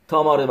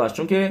تامار دوش،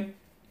 چون که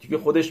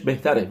خودش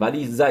بهتره.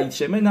 ولی زید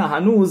شمن نه،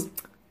 هنوز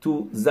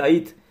تو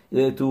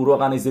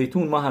روغن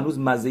زیتون ما هنوز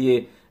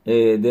مزه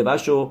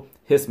دوش رو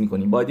حس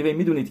میکنیم. باید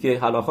میدونید که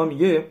هلاخا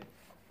میگه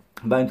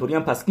و اینطوری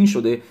هم پسکین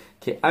شده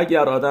که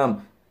اگر آدم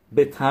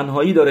به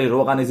تنهایی داره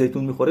روغن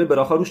زیتون میخوره،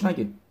 براخا روش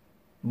نگه،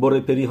 بره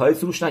پری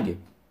هایت روش نگه،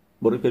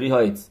 بره پری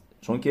هایت،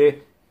 چون که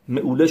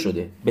معوله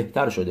شده،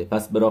 بهتر شده،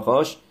 پس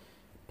براخاش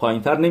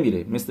پایینتر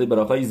نمیره. مثل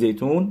براخای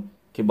زیتون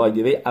که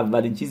باید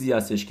اولین چیزی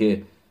هستش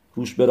که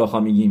روش براخا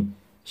میگیم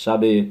شب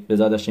به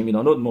زاد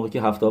شمیرانود، موقعی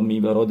که هفته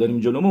میوه را داریم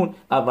جلومون،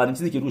 اولین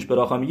چیزی که روش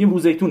براخا میگیم رو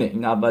زیتونه.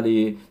 این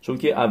اولی، چون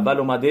که اول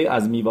اومده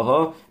از میوه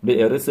ها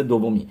به ارث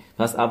دومی،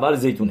 پس اول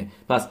زیتونه.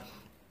 پس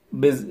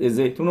به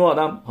زیتون رو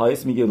آدم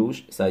هایس میگه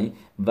روش صحیح،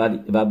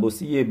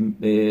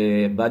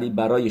 ولی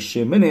برای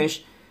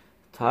شمنش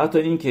حتی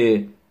این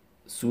که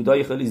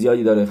سودای خیلی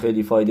زیادی داره،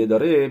 خیلی فایده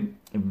داره،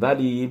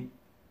 ولی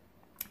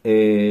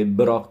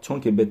چون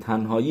که به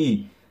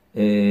تنهایی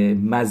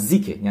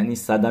مزیکه، یعنی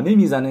صدمه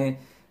میزنه،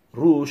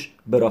 روش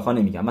براخا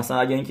نمیگم. مثلا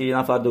اگه اینکه یه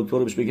نفر دکتر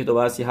بهش بگه تو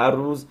باید هر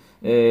روز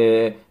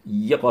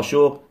یه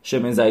قاشق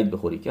شمن زید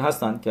بخوری، که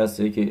هستن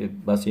کسی که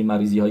واسه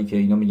مریضی هایی که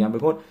اینا میگن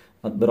بکن،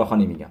 براخا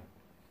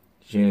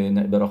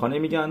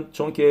نمیگن،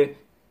 چون که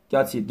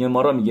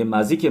گمارا میگه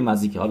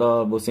مزیک.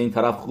 حالا واسه این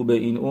طرف خوبه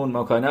این اون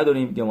ما کاری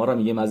نداریم، گمارا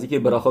میگه مزیک،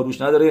 براخا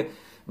روش نداره.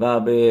 و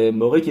به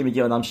موقعی که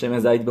میگه آدم شمن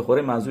زید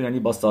بخوره، منظور یعنی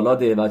با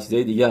سالاد و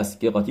چیزای دیگه است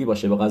که قاطی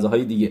باشه با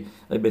غذاهای دیگه.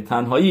 به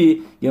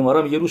تنهایی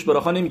گمارا میگه روش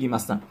براخا نمیگیم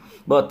اصلا.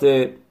 بعد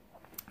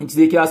این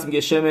چیزی که هست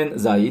میگه شمن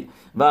زید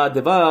و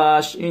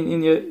دوش.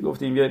 این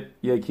گفتیم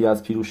یکی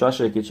از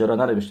پیروشاشه که چرا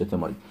ننوشته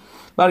تماری.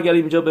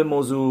 برگردیم اینجا به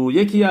موضوع.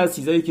 یکی از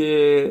چیزایی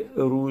که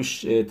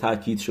روش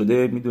تاکید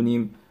شده،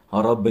 میدونیم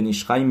هاراب بن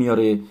ایشخای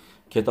میاره،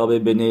 کتاب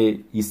بن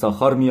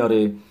یساخار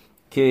میاره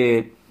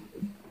که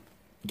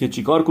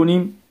چیکار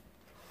کنیم،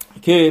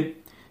 که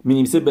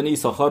مینویسه بن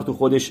یساخار تو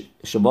خودش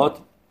شبات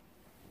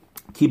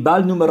کی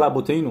بل نوم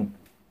ربوتینو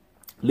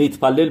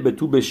لیتپلل به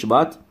تو به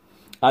شبات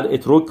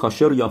الاتروک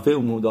کاشر یافه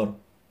امودار،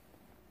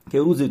 که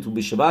روز تو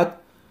به شبات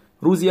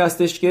روزی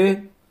هستش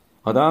که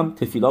آدم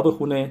تفیلا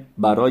بخونه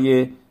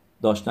برای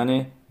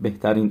داشتن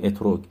بهترین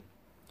اتروگ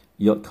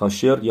یا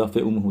کاشر یافه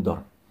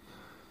امودار.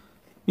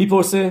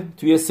 میپرسه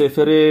توی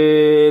سفر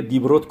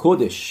دیبروت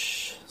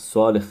کودش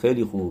سوال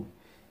خیلی خوب،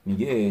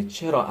 میگه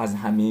چرا از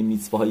همه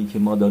میtzvahایی که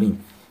ما داریم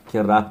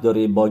که ربط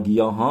داره با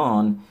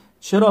گیاهان،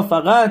 چرا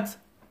فقط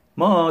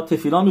ما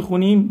تفیلا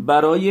میخونیم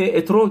برای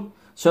اتروگ؟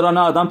 چرا نه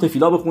آدم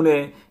تفیلا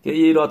بخونه که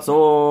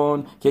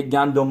ایراتون که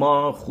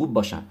گندما خوب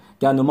باشن،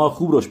 گندما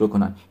خوب رشد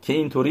بکنن، که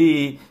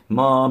اینطوری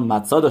ما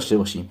متسا داشته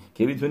باشیم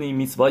که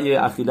بتونیم میtzvahای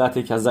اخیلت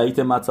کزایت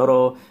متسا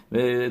رو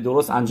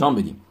درست انجام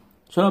بدیم؟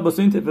 چرا بس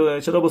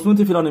اون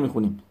تفیلا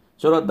نمیخونیم؟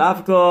 چرا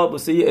دفکا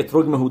بسه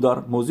اتروگ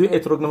مهودار؟ موضوع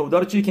اتروگ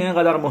مهودار چیه که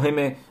اینقدر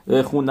مهمه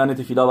خوندن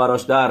تفیلا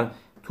براش در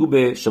تو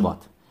به شبات؟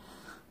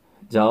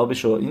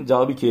 این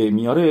جوابی که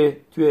میاره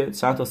توی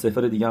چند تا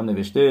سفر دیگه هم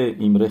نوشته،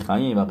 ایمره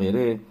خایم و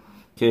غیره،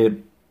 که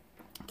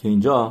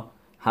اینجا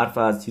حرف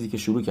از چیزی که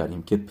شروع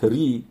کردیم که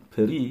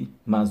پری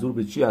منظور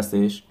به چی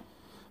هستش؟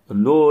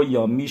 لو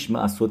یا میش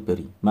معصود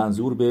پری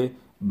منظور به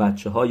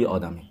بچه های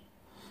آدمه.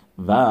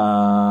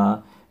 و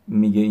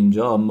میگه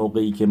اینجا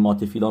موقعی که ما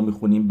تفیلا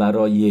میخونیم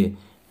برای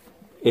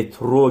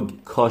اتروگ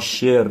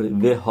کاشر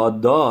و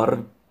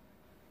هادار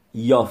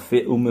یا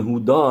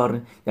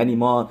فعومهودار، یعنی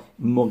ما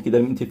موقعی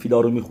داریم این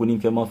تفیلا رو میخونیم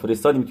که ما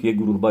فرستادیم توی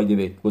گروه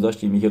بایده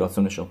گذاشتیم میگه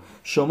راسونشو،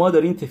 شما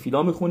دارین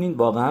تفیلا میخونین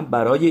واقعا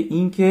برای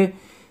این که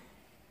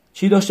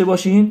چی داشته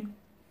باشین؟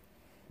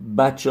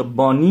 بچه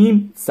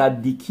بانیم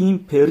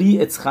صدیکیم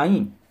پری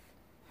اتخاییم،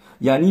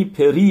 یعنی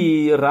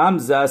پری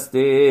رمز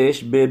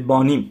استش به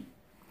بانیم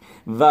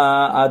و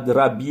اد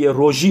ربی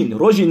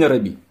روژین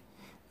ربی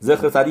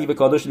زخر صدیق به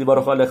کادوش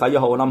لیبارخا لخیه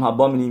ها اولام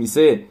حبا می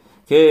نویسه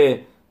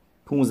که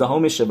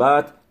 15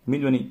 شبت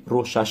میدونی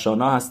روش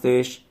هاشانا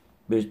هستش،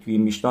 به توی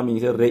میشنا می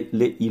نویسه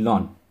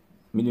لایلان،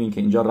 میدونین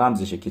که اینجا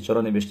رمزشه که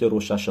چرا نوشته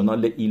روش هاشانا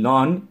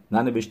لایلان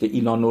نه نوشته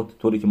ایلانوت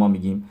طوری که ما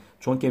میگیم،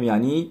 چون که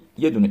یعنی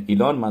یه دونه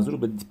ایلان منظور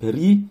به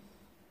پری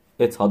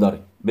اتهاداره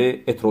به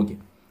اتروگه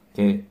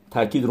که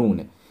تاکید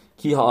رونه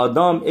کی ها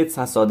آدم ات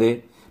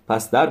حساده،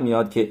 پس در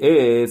میاد که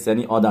ات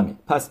یعنی آدمه،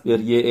 پس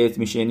بریه ات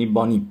میشه یعنی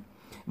بانیم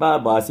و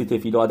باعثی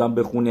تفیل آدم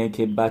بخونه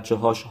که بچه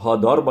هاش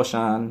هادار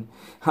باشن،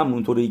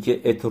 همونطوری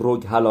که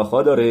اتروگ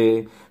حلاخا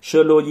داره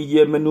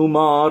شلویی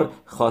منومار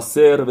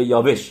خاسر و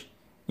یاوش،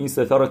 این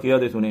ستا رو که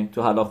یادتونه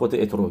تو حلاخوت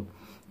اتروگ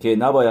که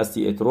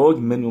نبایستی اتروگ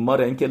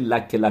منومار این که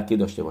لکه لکه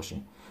داشته باشه،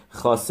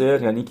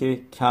 خاسر یعنی که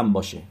کم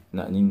باشه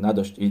یعنی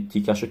نداشت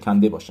تیکشو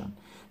کنده باشن،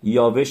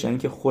 یاوش یعنی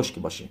که خشک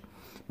باشه.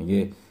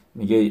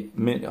 میگه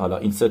حالا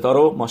این ستا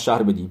رو ما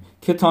شرح بدیم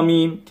که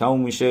تامیم که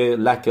اون میشه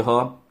لکه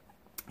ها،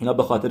 اینا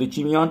به خاطر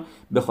چی میان؟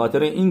 به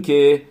خاطر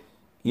اینکه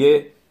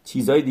یه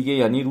چیزای دیگه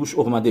یعنی روش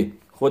اومده،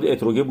 خود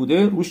اتروگه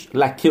بوده روش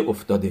لکه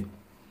افتاده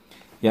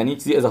یعنی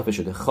چیزی اضافه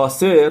شده.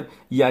 خاسر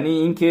یعنی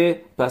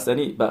اینکه پس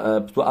یعنی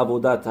تو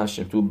عبودت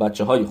هشم تو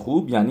بچه های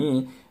خوب،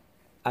 یعنی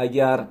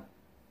اگر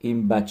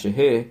این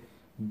بچهه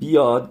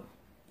بیاد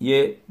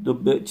یه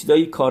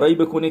چیزایی کارایی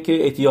بکنه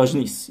که احتیاج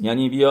نیست،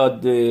 یعنی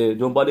بیاد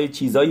دنبال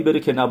چیزایی بره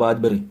که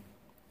نباید بره،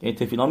 یعنی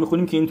تفیلا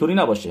میخونیم که اینطوری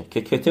نباشه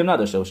که کتم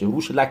نداشته باشه،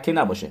 روش لکه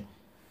نباشه،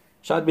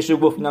 شاید بشه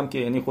گفت اینم که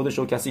یعنی خودش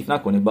رو کثیف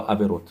نکنه با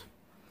عبروت.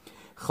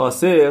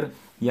 خاسر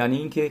یعنی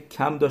اینکه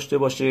کم داشته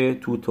باشه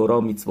تو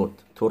تورا میتوت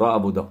تورا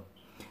عبودا.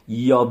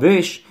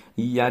 یاوش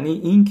یعنی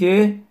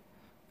اینکه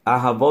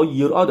اهوا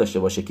یرا داشته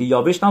باشه که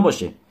یاوش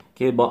نباشه،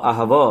 که با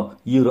اهوا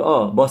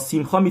یرا با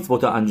سیمخا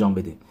میتوت انجام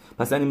بده.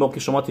 پس یعنی موقع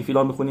شما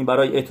تفیلا میخونیم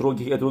برای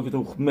اتروگ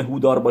تو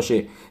مهودار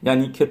باشه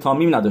یعنی که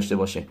تامیم نداشته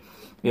باشه،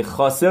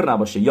 خاسر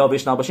نباشه،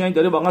 یاوش نباشه، یعنی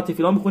داره واقعا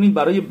تفیلا میخونید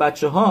برای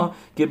بچه ها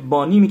که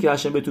بانیمی که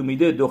هشم بهتون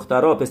میده،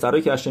 دخترها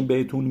پسرایی که هشم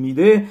بهتون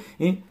میده،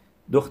 این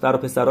دختر و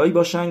پسرایی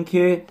باشن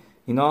که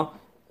اینا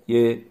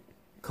یه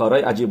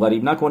کارهای عجیب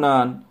غریب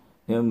نکنن،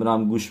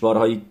 نمیدونم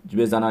گوشوارهایی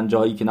بزنن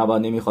جایی که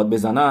نباید نمیخواد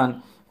بزنن،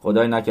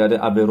 خدای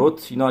نکرده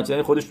ابروت اینا،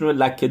 یعنی خودشون رو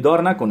لکه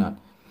دار نکنن.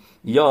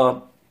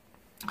 یا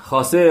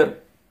خاسر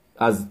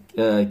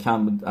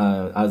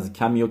از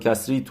کمی و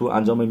کسری تو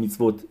انجام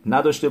میتوت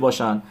نداشته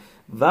باشن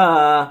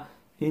و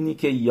اینی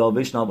که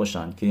یاوش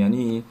نباشن که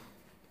یعنی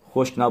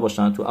خشک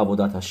نباشن تو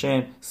عبادت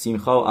هشم،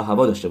 سیمخا و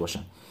اهوا داشته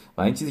باشن.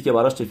 و این چیزی که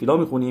براش تفیلا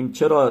میخونیم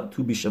چرا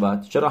تو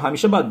بیشبت، چرا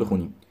همیشه باید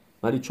بخونیم،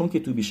 ولی چون که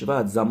تو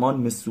بیشبت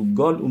زمان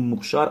مسوگال و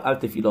مخشار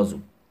التفیلازو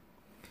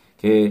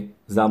که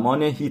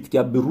زمان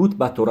هیتگبروت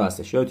با تورا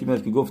هستش. یادتون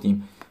میاد که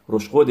گفتیم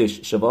روش خودش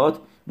شبات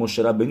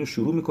مشرب بینو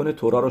شروع میکنه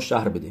تورا رو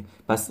شهر بده،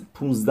 پس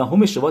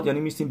 15 شبات یعنی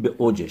میرسیم به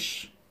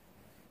اوجش،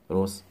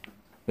 درست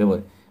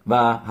بباره.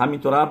 و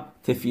همینطور هم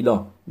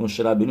تفیلا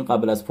مشرب بینو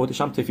قبل از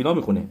فوتش هم تفیلا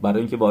میخونه برای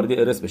اینکه وارد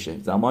ارس بشه،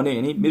 زمان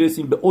یعنی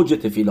میرسیم به اوج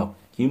تفیلا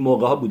که این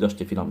موقع ها بوداش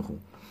تفیلا میخونه.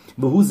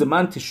 به حوز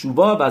من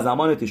تشوبا و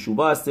زمان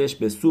تشوبا هستش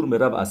به سور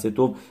مرب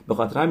استوب، به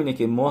خاطر همینه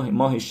که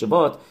ماه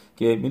شبات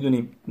که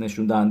میدونیم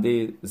نشون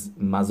دهنده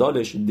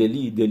مزالش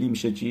دلی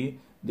میشه چی؟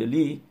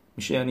 دلی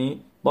میشه یعنی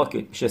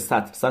باکت، میشه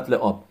سطل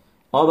آب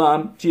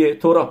هم چیه؟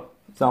 تورا،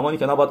 زمانی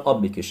که نباید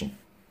آب بکشیم.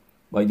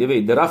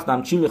 بایدوی درخت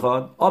هم چی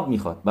میخواد؟ آب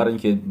میخواد برای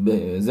اینکه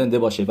زنده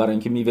باشه، برای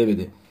اینکه میوه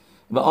بده.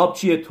 و آب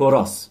چیه؟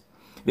 توراست.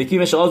 به کی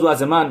میشه آزو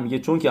از من میگه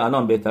چون که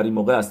الان بهترین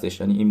موقع هستش،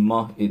 یعنی این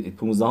ماه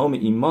 15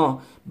 این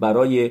ماه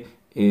برای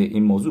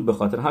این موضوع، به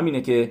خاطر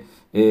همینه که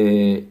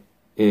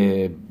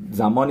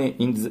زمان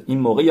این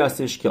موقعی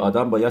هستش که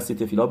آدم باید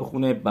تفیلا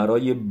بخونه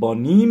برای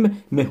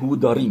بانیم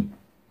مهوداریم.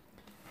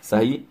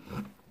 صحیح؟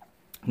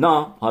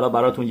 نه حالا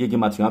براتون یک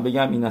متریال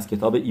بگم، این از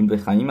کتاب ایمره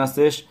خیم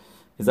هستش،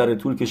 یه ذره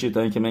طول کشید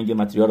تا اینکه من این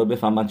متریال رو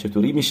بفهمم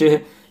چطوری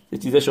میشه، یه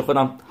چیزاشو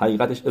خودم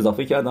حقیقتش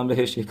اضافه کردم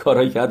بهش، یه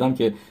کارهایی کردم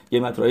که یه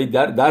متریالی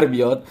در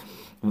بیاد.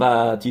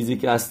 و چیزی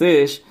که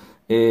هستش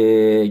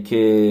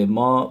که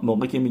ما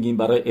موقعی که میگیم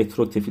برای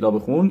اتروگ تفیلا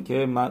بخون،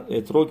 که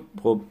اتروگ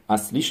خب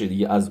اصلیشه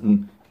دیگه از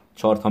اون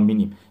 4 تا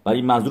مینیم،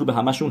 ولی منظور به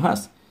همشون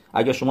هست.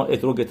 اگر شما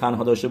اتروگ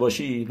تنها داشته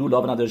باشی،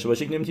 لولاب نداشته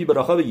باشی، نمیتونی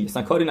براخا بگی،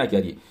 اصلا کاری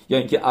نکردی. یا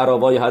اینکه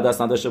عراوای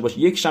حدث نداشته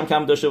باشی، یک شم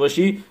کم داشته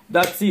باشی،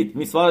 دستید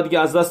میسوار دیگه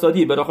از دست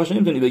دادی، براخاش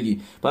نمیتونی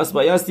بگی. پس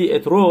بایستی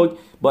اتروگ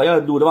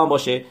باید لولاب هم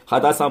باشه،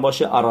 حدث هم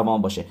باشه، عراوا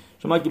هم باشه.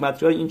 شما اگه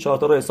متریال این 4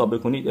 تا رو حساب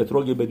بکنید،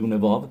 اتروگ بدون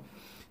واو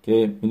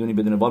که میدونی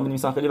بدون واو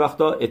می‌نویسن خیلی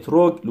وقتا،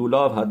 اتروگ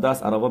لولاب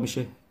حدث عراوا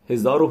میشه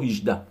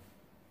 1018.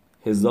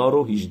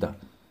 1018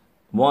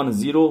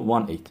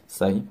 1018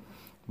 صحیح.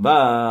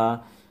 و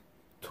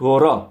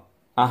تورا،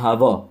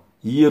 اهوا،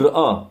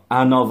 یرآ،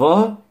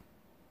 اناوا،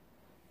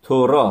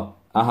 تورا،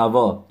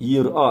 اهوا،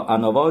 یرآ،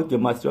 اناوا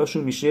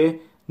گماتریاشون میشه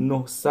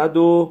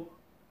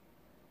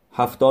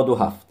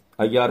 977.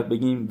 اگر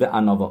بگیم و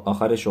اناوا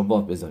آخرش رو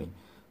واو بذاریم،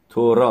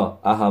 تورا،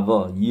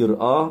 اهوا،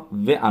 یرآ و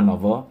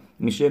اناوا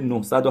میشه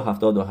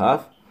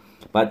 977.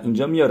 بعد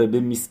اینجا میاره به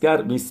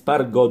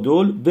میسپر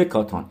گادول و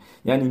کاتان،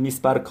 یعنی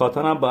میسپر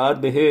کاتان هم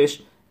باید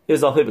بهش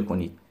اضافه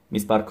بکنید.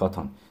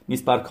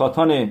 میسپر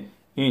کاتان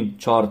این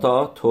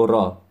چهارتا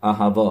تورا،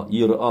 اهوا،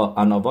 یرآ،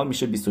 اناوا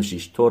میشه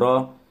 26.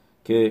 تورا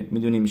که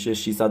میدونیم میشه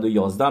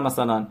 611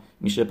 مثلا،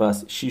 میشه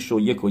پس 6 و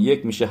 1 و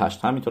 1 میشه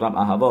 8. همینطور هم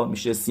اهوا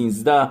میشه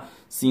 13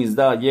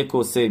 1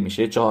 و 3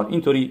 میشه 4.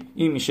 اینطوری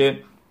این میشه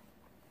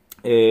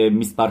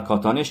میسپر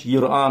کاتانش.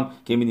 یرآ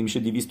که میدونیم میشه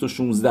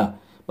 216.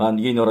 بعد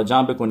دیگه اینا رو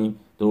جمع بکنیم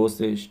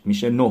درستش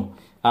میشه 9.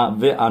 و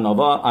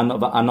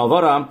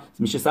اناوا هم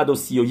میشه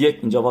 131.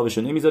 اینجا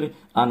واوشو نمیذاریم.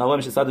 اناوا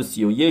میشه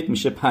 131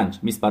 میشه 5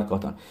 میسپر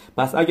کاتان.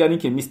 پس اگر این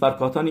که میسپر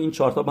کاتان این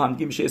چهار تا با هم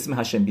دیگه میشه اسم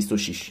هشم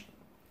 26.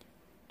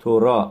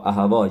 تورا،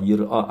 اهوا،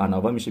 یرآ،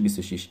 اناوا میشه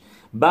 26.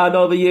 به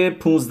علاوه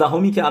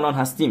 15 که الان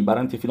هستیم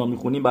برای تفیلا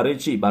میخونیم. برای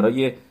چی؟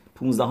 برای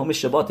 15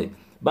 شباته.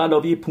 به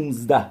علاوه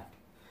 15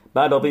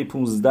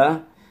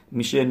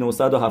 میشه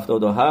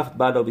 977.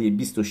 به علاوه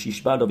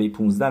 26 به علاوه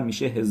 15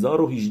 میشه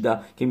 1018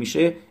 که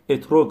میشه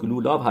اتروک،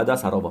 لولاب،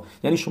 حدث، حراوا.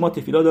 یعنی شما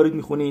تفیلا دارید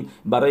میخونید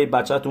برای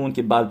بچه‌تون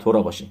که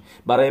بلتورا باشه،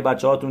 برای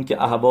بچه‌هاتون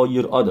که اهوا،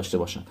 یرآ داشته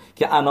باشن،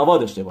 که اناوا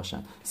داشته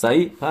باشن.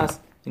 صحیح؟ پس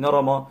اینا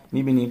را ما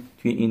میبینیم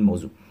توی این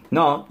موضوع.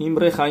 نه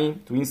ایمره خایم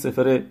تو این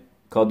سفر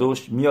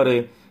کادوش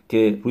میاره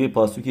که روی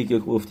پاسوکی که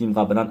گفتیم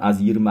قبلا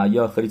از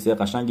یرمیا خیلی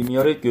قشنگی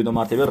میاره که دو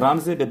مرتبه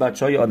رمز به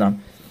بچهای آدم.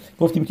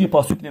 گفتیم که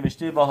پاسوک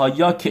نوشته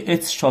وهایا که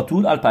ات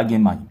شاتول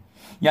الپگمایم،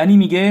 یعنی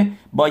میگه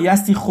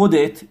بایستی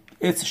خودت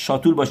ات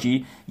شاتول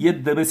باشی، یه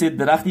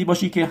درختی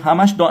باشی که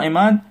همش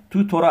دائما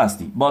تو تورا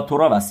هستی، با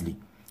تورا وصلی،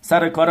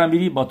 سر کارم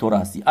میری با تورا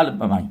هستی.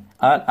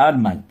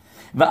 المایم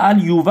و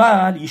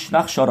الیوول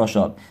یشلخ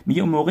شاراشاب،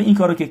 میگه اون موقع این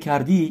کارو که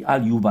کردی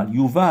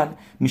یوول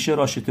میشه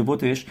راشته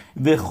بوتش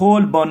و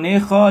خول با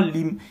نخا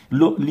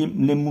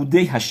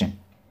لمودی هشم،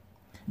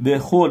 و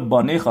خول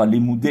با نخا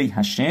لمودی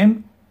هشم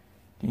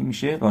که این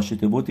میشه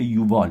راشته بوت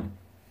یووال،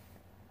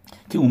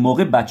 که اون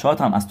موقع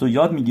بچه‌هات هم از تو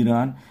یاد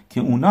میگیرن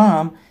که اونا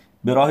هم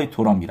به راه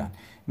تورا میرن.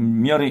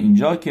 میاره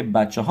اینجا که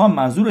بچه‌ها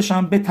منظورش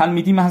هم به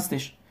تلمیدیم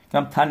هستش، که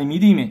هم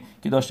تلمیدیمه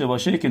که داشته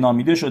باشه که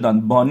نامیده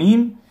شدن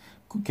بانیم،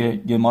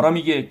 که گمارا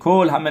میگه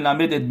کل همه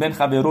نمد بن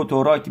خبرو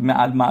تورا که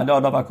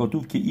معلا و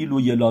کتوب که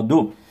ایلو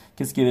یلادو،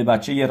 کسی که به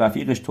بچه یه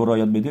رفیقش تورا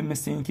یاد بده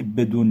مثل این که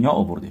به دنیا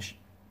آوردش.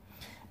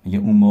 میگه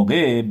اون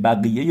موقع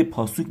بقیه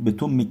پاسوک به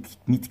تو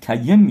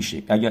متکیم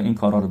میشه اگر این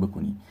کارا رو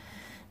بکنی.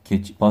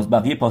 که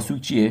بقیه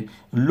پاسوک چیه؟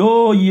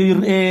 لو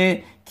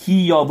یرعه کی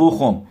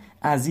یابوخم،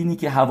 از اینی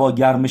که هوا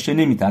گرم بشه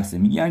نمیترسه.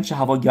 میگه یعنی چه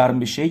هوا گرم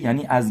بشه؟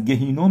 یعنی از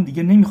گهینوم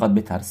دیگه نمیخواد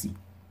بترسی،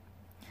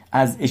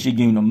 از اش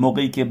گهینوم.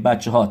 موقعی که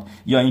بچه‌هات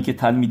یا این که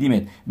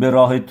تلمیدیمت به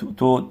راه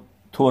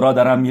تورا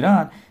دارن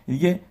میرن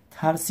دیگه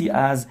ترسی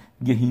از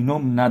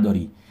گهینوم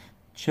نداری.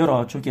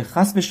 چرا؟ چون که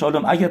خسب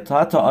شالوم اگر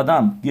تا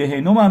آدم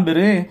گهینوم هم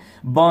بره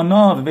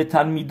بانا و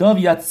تلمیدا و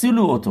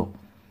یتسیلو اوتو،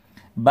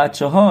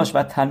 بچه هاش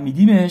و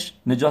تلمیدیمش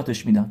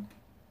نجاتش میدن.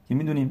 که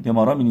میدونیم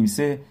گمارا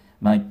مینویسه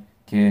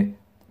که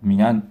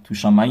میگن تو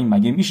شامعین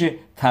مگه میشه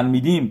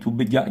تلمیدیم تو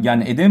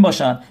گن ادن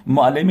باشن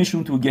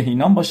معلمشون تو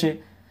گهینام باشه؟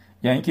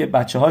 یعنی که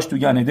بچه هاش تو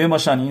گن ادن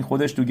باشن این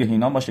خودش تو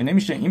گهینام باشه؟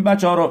 نمیشه. این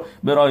بچه ها رو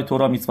به راه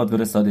تورا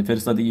میتواد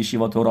فرستاده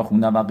یشیوا تورا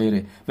خوندن و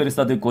غیره،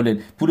 فرستاده کلل،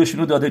 پولشون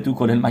رو داده تو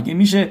کلل، مگه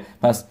میشه؟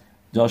 پس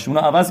جاشون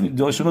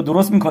رو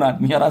درست میکنن،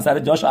 میارن سر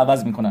جاش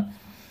عوض میکنن.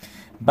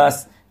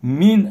 پس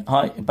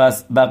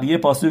بقیه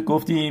پاسوک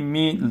گفتیم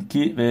مین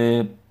کی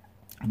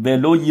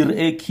ولو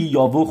یرعه کی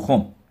یاوو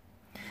خم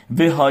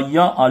و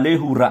هایا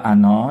علیه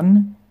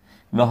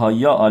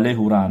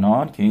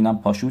رعنان که اینم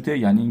پاشوته،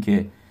 یعنی این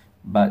که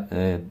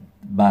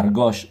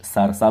برگاش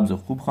سرسبز و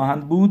خوب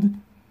خواهند بود.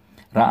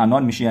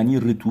 رعنان میشه یعنی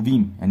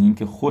رطوبیم، یعنی این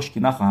که خشک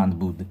نخواهند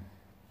بود.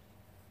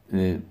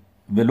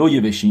 ولو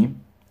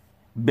یبشیم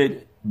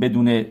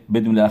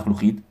بدون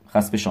اخلوخید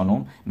خسب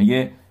شانم،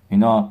 میگه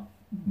اینا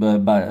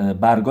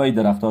برگای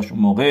درختاش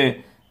موقع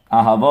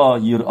اهوا،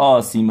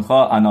 یرآ،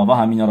 سیمخا، اناوا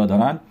همینا را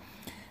دارن.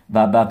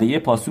 و بقیه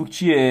پاسوک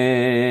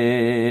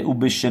چیه؟ او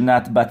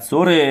بشنت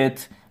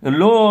بطسورت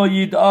لو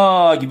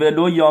یداگ و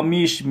لو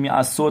یامیش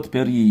میعصوت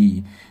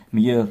پری،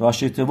 میگه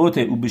راشتوت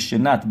او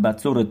بشنت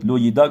بطسورت لو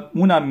یداگ،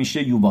 اونم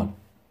میشه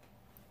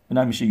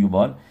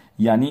یووال.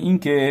 یعنی این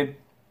که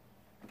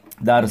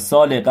در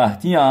سال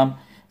قحطی هم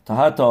تا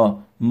حتی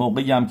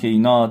موقعی هم که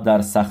اینا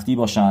در سختی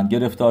باشن،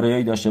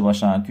 گرفتاریایی داشته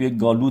باشن، توی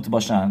گالوت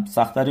باشن،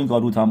 سخت‌ترین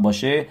گالوت هم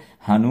باشه،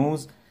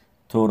 هنوز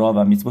تورا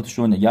و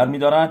میتوتشون رو نگر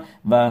می‌دارن.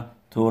 و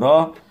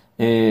تورا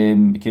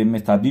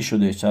که تبدیل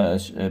شده،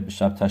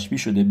 شب تشبیه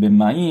شده به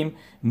معیم،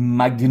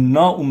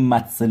 مگنا و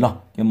متصلا،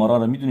 که ما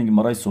را میدونیم که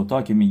مارای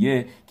سوتا که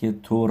میگه که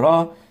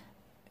تورا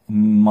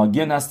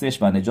ماگن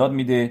هستش و نجات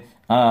میده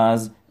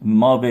از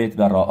ماوت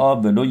و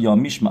رعاب و لو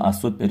یامیش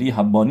معصود بری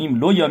حبانیم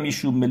لو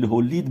یامیشو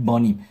ملهولید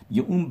بانیم.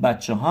 یه اون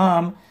بچه ها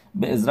هم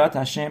به عزرت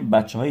هشم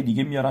بچه های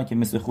دیگه میارن که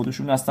مثل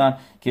خودشون هستن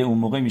که اون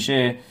موقع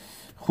میشه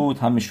خود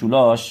هم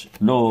شولاش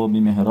لو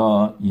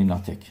بیمهرا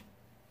یناتک.